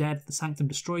find Wong dead, the Sanctum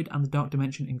destroyed, and the Dark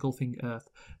Dimension engulfing Earth.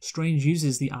 Strange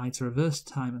uses the eye to reverse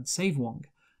time and save Wong.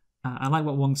 I like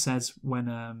what Wong says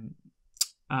when...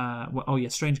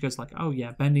 Strange goes like, oh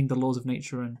yeah, bending the laws of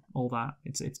nature and all that,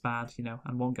 it's bad,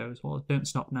 and Wong goes, well, don't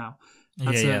stop now.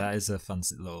 That is a fun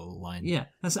little line. Yeah,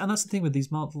 that's the thing with these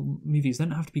Marvel movies, they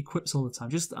don't have to be quips all the time,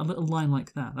 just a little line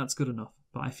like that's good enough,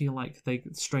 but I feel like they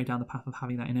stray down the path of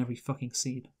having that in every fucking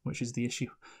scene, which is the issue,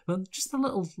 but just a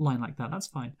little line like that's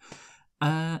fine.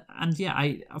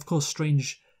 Of course,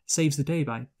 Strange saves the day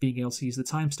by being able to use the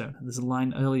time stone. And there's a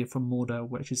line earlier from Mordo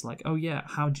which is like, oh yeah,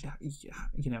 how do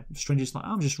Strange is like,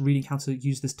 I'm just reading how to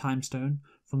use this time stone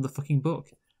from the fucking book.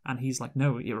 And he's like,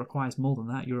 no, it requires more than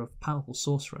that. You're a powerful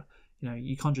sorcerer.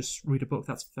 You can't just read a book.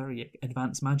 That's very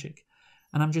advanced magic.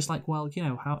 And I'm just like, well,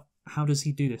 how does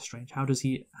he do this, Strange? How is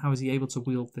he able to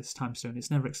wield this time stone?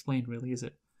 It's never explained really, is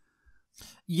it?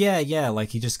 Yeah, like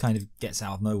he just kind of gets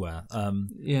out of nowhere.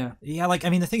 Like, I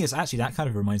mean, the thing is, actually, that kind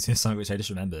of reminds me of something which I just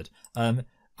remembered. I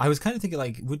was kind of thinking,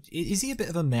 like, is he a bit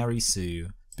of a Mary Sue?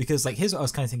 Because, like, here's what I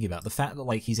was kind of thinking about. The fact that,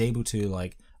 like, he's able to,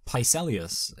 like,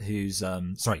 Caecilius, who's,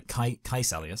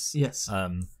 Caecilius. Yes.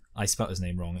 I spelled his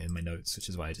name wrong in my notes, which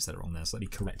is why I just said it wrong there, so let me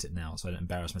correct it now so I don't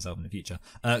embarrass myself in the future.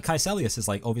 Caecilius is,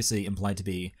 like, obviously implied to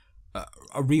be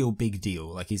a real big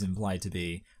deal. Like, he's implied to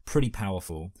be pretty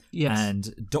powerful. Yes.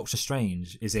 And Doctor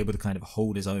Strange is able to kind of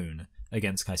hold his own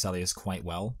against Caecilius quite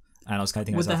well. And I was kind of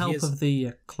thinking with the help of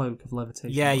the cloak of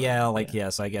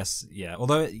levitation. So I guess,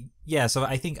 although, so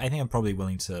I think I'm probably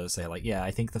willing to say, like,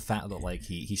 I think the fact that, like,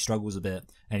 he struggles a bit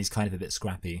and he's kind of a bit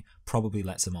scrappy probably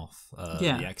lets him off the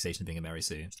accusation of being a Mary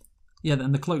Sue. Yeah,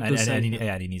 and the cloak does say...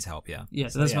 And he needs help, yeah. Yeah,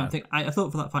 so that's what I'm thinking. I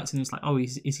thought for that fact, and it was like, oh,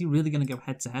 is he really going to go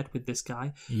head-to-head with this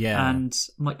guy? Yeah. And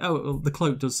I'm like, oh, the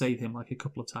cloak does save him, like, a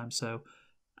couple of times, so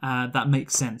that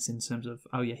makes sense in terms of,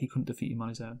 oh, yeah, he couldn't defeat him on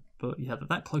his own. But, yeah,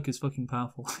 that cloak is fucking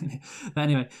powerful. But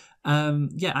anyway,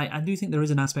 I do think there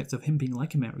is an aspect of him being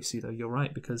like a Mary Sue, though. You're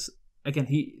right, because, again,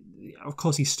 he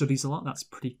studies a lot. That's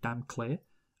pretty damn clear.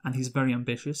 And he's very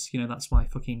ambitious. That's why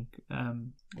fucking,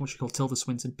 Tilda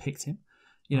Swinton picked him.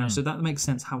 So that makes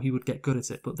sense how he would get good at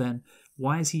it. But then,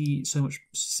 why is he so much...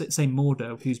 Say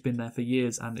Mordo, who's been there for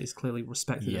years and is clearly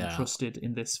respected and trusted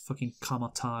in this fucking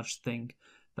Kamar-Taj thing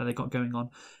that they got going on.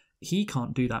 He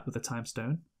can't do that with the Time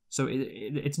Stone. So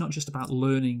it's not just about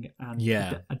learning and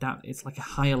adapt. It's like a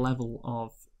higher level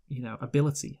of,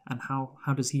 ability. And how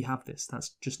does he have this? That's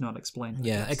just not explained.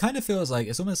 Yeah, it kind of feels like...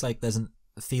 It's almost like there's a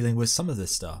feeling with some of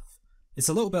this stuff. It's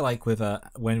a little bit like with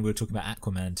when we were talking about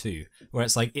Aquaman 2, where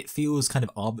it's like it feels kind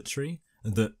of arbitrary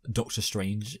that Doctor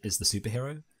Strange is the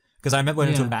superhero. Because I remember when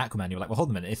we were talking about Aquaman, you were like, well, hold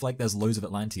on a minute, if like there's loads of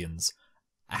Atlanteans,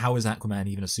 how is Aquaman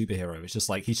even a superhero? It's just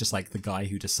like he's just like the guy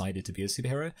who decided to be a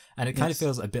superhero, and it kind of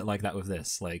feels a bit like that with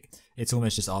this. Like it's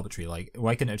almost just arbitrary. Like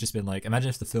why couldn't it have just been like, imagine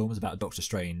if the film was about Doctor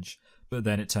Strange, but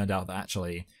then it turned out that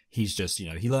actually he's just,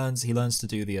 he learns to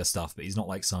do the stuff, but he's not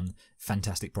like some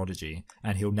fantastic prodigy,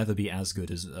 and he'll never be as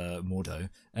good as Mordo,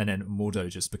 and then Mordo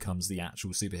just becomes the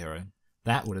actual superhero.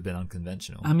 That would have been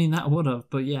unconventional. I mean, that would have,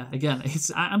 but yeah, again,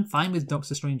 I'm fine with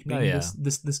Doctor Strange being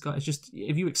this guy. It's just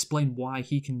if you explain why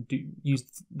he can use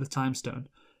the Time Stone,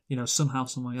 somehow,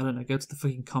 some way, I don't know, go to the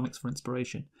fucking comics for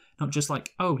inspiration. Not just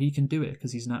like, oh, he can do it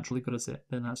because he's naturally good at it.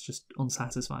 Then that's just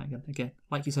unsatisfying. And again,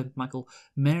 like you said, Michael,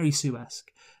 Mary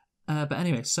Sue-esque. But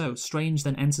anyway, so Strange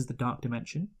then enters the dark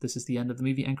dimension. This is the end of the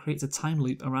movie, and creates a time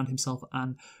loop around himself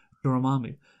and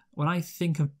Dormammu. When I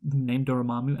think of the name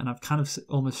Dormammu, and I've kind of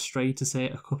almost strayed to say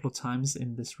it a couple of times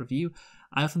in this review,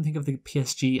 I often think of the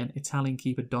PSG and Italian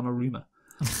keeper Donnarumma.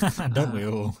 Don't we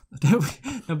all? Don't we?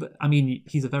 No, but I mean,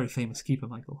 he's a very famous keeper,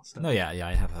 Michael. So. No, yeah,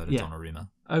 I have heard of Donnarumma.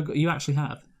 Oh, you actually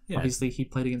have? Yeah. Obviously, he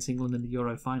played against England in the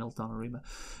Euro final, Donnarumma.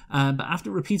 But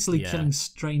after repeatedly killing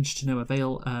Strange to no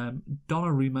avail,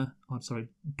 Dormammu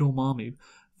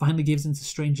finally gives in to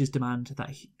Strange's demand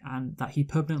that he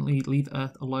permanently leave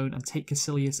Earth alone and take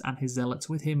Caecilius and his zealots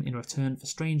with him in return for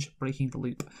Strange breaking the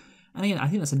loop. And again, I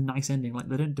think that's a nice ending. Like,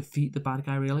 they don't defeat the bad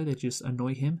guy really; they just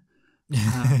annoy him.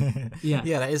 Yeah,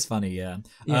 that is funny. Yeah.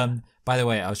 By the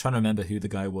way, I was trying to remember who the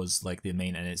guy was, like the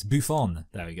main, and it's Buffon.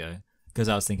 There we go. Because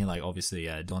I was thinking, like, obviously,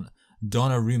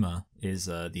 Donnarumma is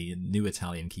the new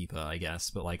Italian keeper, I guess.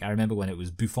 But like, I remember when it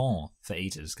was Buffon for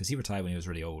ages, because he retired when he was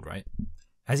really old, right?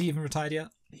 Has he even retired yet?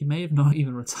 He may have not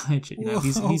even retired yet.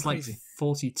 He's like crazy.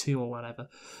 42 or whatever.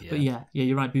 Yeah. But yeah,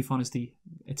 you're right. Buffon is the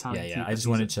Italian keeper. I just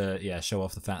wanted to show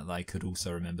off the fact that I could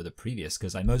also remember the previous,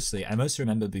 because I mostly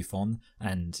remember Buffon.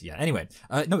 And yeah, anyway,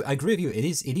 no, I agree with you. It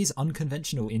is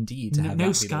unconventional indeed to have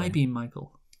no Skybeam,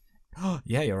 Michael.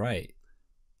 Yeah, you're right.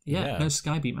 Yeah, no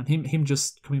Skybeam, and him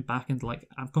just coming back and like,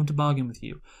 I've come to bargain with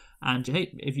you, and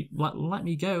hey, if you let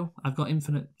me go, I've got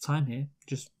infinite time here.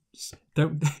 Just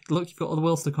don't look. You've got all the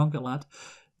worlds to conquer, lad.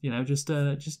 Yeah, it's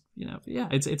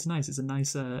nice. It's a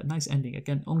nice ending.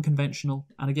 Again, unconventional,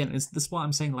 and again, that's what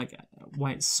I'm saying. Like,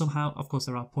 why it's somehow, of course,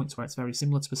 there are points where it's very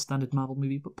similar to a standard Marvel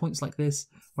movie, but points like this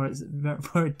where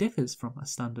it differs from a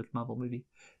standard Marvel movie.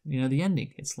 The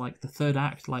ending. It's like the third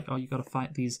act. Like, oh, you got to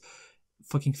fight these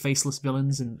fucking faceless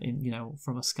villains in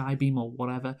from a Skybeam or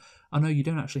whatever. Oh no, you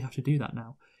don't actually have to do that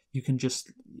now. You can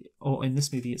just, or in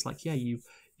this movie, it's like, yeah, you're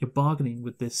bargaining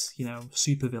with this,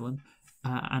 super villain,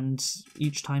 and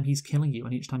each time he's killing you,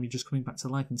 and each time you're just coming back to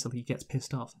life until he gets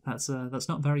pissed off. That's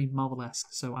not very Marvel-esque,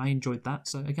 so I enjoyed that.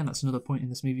 So again, that's another point in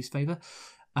this movie's favour.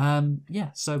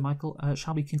 So Michael,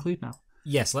 shall we conclude now?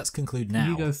 Yes, let's conclude now.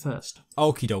 You go first.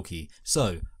 Okie dokie.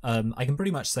 So, I can pretty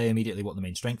much say immediately what the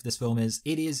main strength of this film is.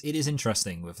 It is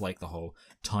interesting with like the whole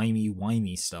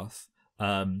timey-wimey stuff.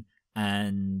 And,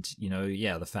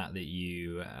 the fact that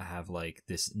you have like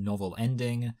this novel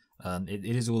ending,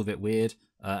 it is all a bit weird,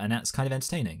 and that's kind of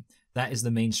entertaining. That is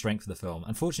the main strength of the film.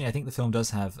 Unfortunately, I think the film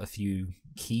does have a few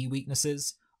key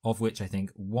weaknesses, of which I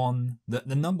think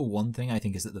the number one thing I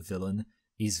think is that the villain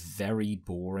is very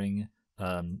boring.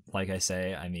 Like I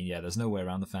say, I mean, there's no way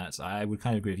around the fact. I would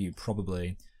kind of agree with you,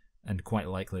 probably, and quite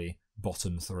likely,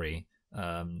 bottom three.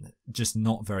 Just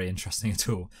not very interesting at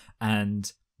all.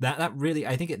 And that really,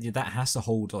 I think that has to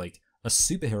hold, like, a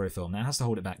superhero film. That has to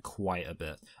hold it back quite a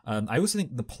bit. I also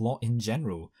think the plot in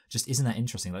general just isn't that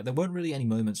interesting. Like, there weren't really any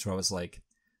moments where I was, like,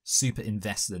 super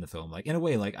invested in the film. Like, in a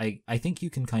way, like, I think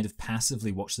you can kind of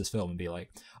passively watch this film and be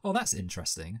like, oh, that's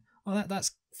interesting. Oh,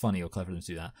 that's funny or clever of them to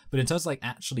do that. But in terms of like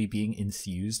actually being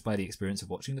enthused by the experience of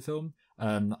watching the film,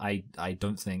 I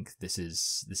don't think this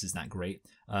is that great.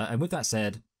 And with that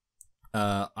said,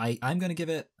 I'm going to give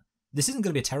it. This isn't going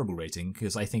to be a terrible rating,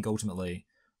 because I think ultimately,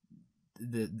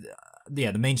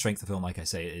 the main strength of the film, like I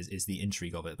say, is the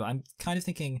intrigue of it. But I'm kind of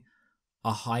thinking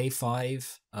a high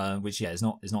 5, which is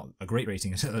not a great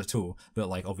rating at all. But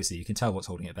like obviously you can tell what's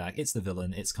holding it back. It's the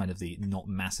villain. It's kind of the not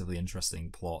massively interesting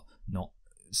plot, not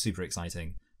super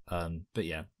exciting. But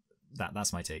yeah,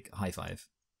 that's my take. High 5.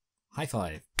 High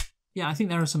 5. Yeah, I think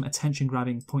there are some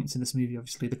attention-grabbing points in this movie.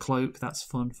 Obviously, the cloak, that's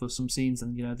fun for some scenes,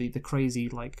 and the crazy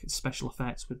like special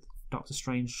effects with Doctor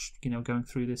Strange, going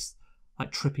through this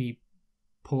like trippy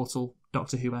portal,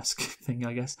 Doctor Who-esque thing,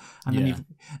 I guess. And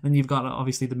then you've got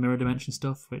obviously the mirror dimension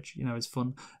stuff, which is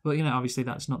fun. But obviously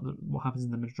that's not what happens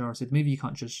in the majority of the movie. You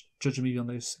can't just judge a movie on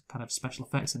those kind of special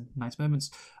effects and nice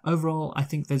moments. Overall, I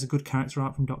think there's a good character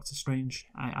arc from Doctor Strange.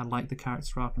 I like the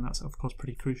character arc, and that's of course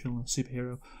pretty crucial in a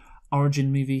superhero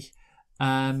origin movie.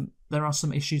 There are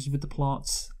some issues with the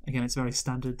plot. Again, it's very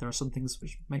standard. There are some things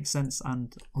which make sense,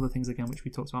 and other things again which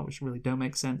we talked about which really don't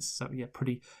make sense. So yeah,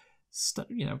 pretty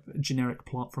generic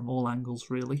plot from all angles,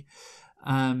 really.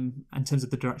 In terms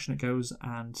of the direction it goes,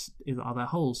 and are there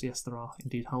holes? Yes, there are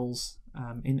indeed holes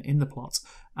in the plot.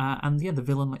 And the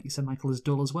villain, like you said, Michael, is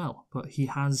dull as well, but he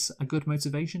has a good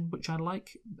motivation, which I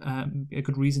like. A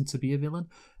good reason to be a villain.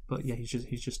 But yeah, he's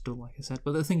just dull, like I said.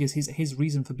 But the thing is, his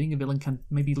reason for being a villain can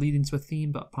maybe lead into a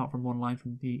theme, but apart from one line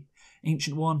from the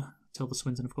Ancient One, Tilda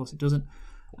Swinton, of course, it doesn't.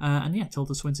 And yeah,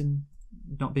 Tilda Swinton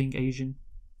not being Asian.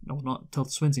 No, not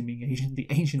Tilda Swinton being Asian. The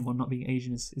Asian one not being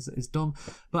Asian is dumb.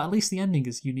 But at least the ending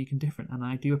is unique and different, and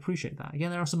I do appreciate that.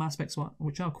 Again, there are some aspects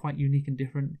which are quite unique and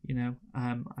different.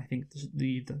 I think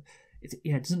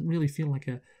it doesn't really feel like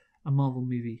a Marvel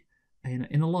movie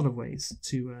in a lot of ways.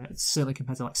 Certainly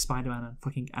compared to like Spider-Man and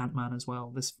fucking Ant-Man as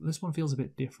well. This one feels a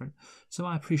bit different, so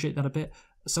I appreciate that a bit.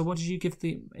 So what did you give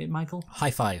it, Michael? High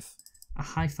five. A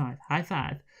high five. High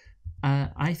five.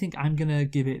 I think I'm gonna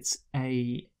give it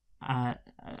a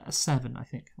 7. I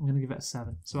think I'm gonna give it a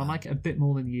 7. So I like it a bit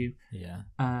more than you. Yeah.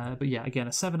 But yeah, again,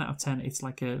 a 7 out of 10. It's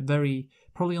like a very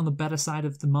probably on the better side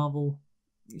of the Marvel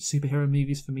superhero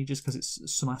movies for me, just because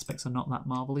some aspects are not that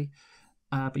Marvel-y.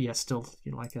 But yeah, still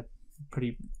like a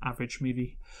pretty average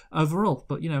movie overall.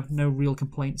 But no real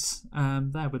complaints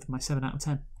there with my 7 out of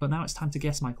 10. But now it's time to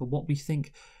guess, Michael, what we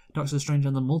think Doctor Strange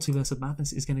and the Multiverse of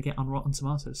Madness is going to get on Rotten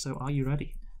Tomatoes. So are you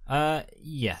ready?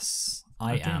 Yes,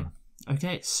 I am.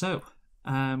 Okay, so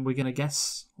we're going to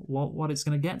guess what it's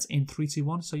going to get in 3, 2,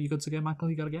 1. So you good to go, Michael?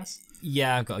 You got a guess?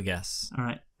 Yeah, I've got a guess. All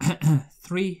right.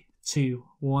 3, 2,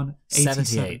 1.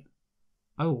 78.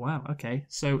 Oh, wow. Okay.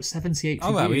 So 78 for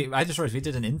you. Oh, you. I just realized we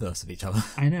did an inverse of each other.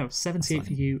 I know. 78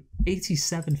 for you,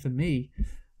 87 for me.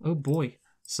 Oh, boy.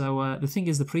 So the thing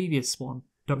is, the previous one,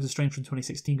 Doctor Strange from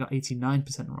 2016, got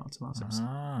 89% on Rotten Tomatoes.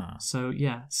 Ah. So,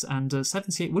 yeah. And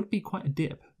 78 would be quite a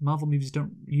dip. Marvel movies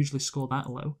don't usually score that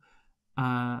low.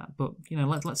 But,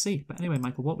 let's see. But anyway,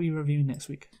 Michael, what were you reviewing next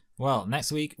week? Well,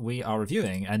 next week we are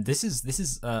reviewing, and this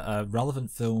is a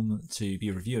relevant film to be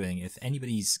reviewing if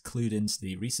anybody's clued into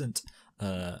the recent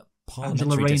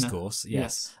parliamentary discourse.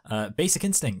 Yes. Basic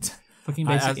Instinct. Fucking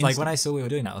Basic Instinct. Like when I saw we were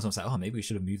doing that, I was like, oh, maybe we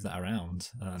should have moved that around.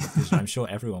 Because I'm sure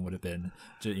everyone would have been,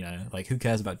 like, who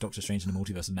cares about Doctor Strange and the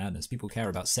Multiverse of Madness? People care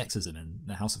about sexism in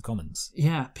the House of Commons.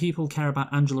 Yeah, people care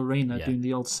about Angela Rayner doing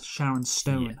the old Sharon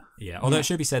Stone. Yeah. Although it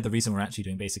should be said, the reason we're actually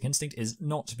doing Basic Instinct is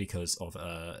not because of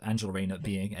Angela Rayner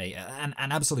being an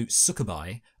absolute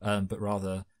succubus, but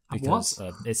rather because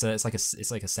it's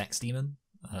like a sex demon.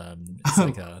 It's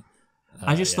like a.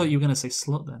 I just thought you were going to say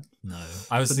slut then. No,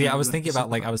 I was thinking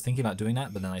about doing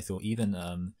that, but then I thought even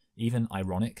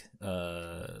ironic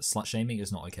slut shaming is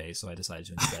not okay, so I decided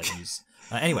to instead use.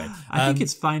 Anyway, I think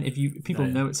it's fine if people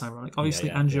know it's ironic.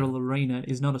 Obviously, Angela Rayner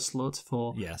is not a slut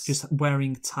for just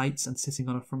wearing tights and sitting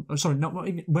on a front. Oh, sorry, not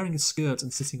even wearing a skirt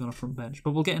and sitting on a front bench.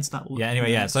 But we'll get into that.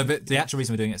 Anyway, so but the actual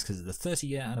reason we're doing it is because of the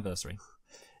 30-year anniversary.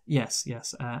 Yes,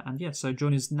 so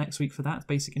join us next week for that,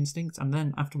 Basic Instinct, and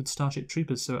then afterwards Starship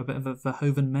Troopers, so a bit of a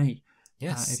Verhoeven May,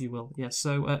 if you will. Yes,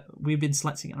 so we've been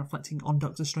selecting and reflecting on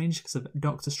Doctor Strange because of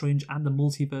Doctor Strange and the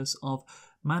Multiverse of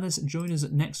Madness. Join us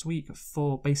next week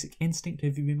for Basic Instinct.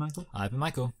 Have you been Michael? I've been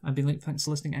Michael. I've been Luke. Thanks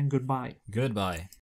for listening, and goodbye. Goodbye.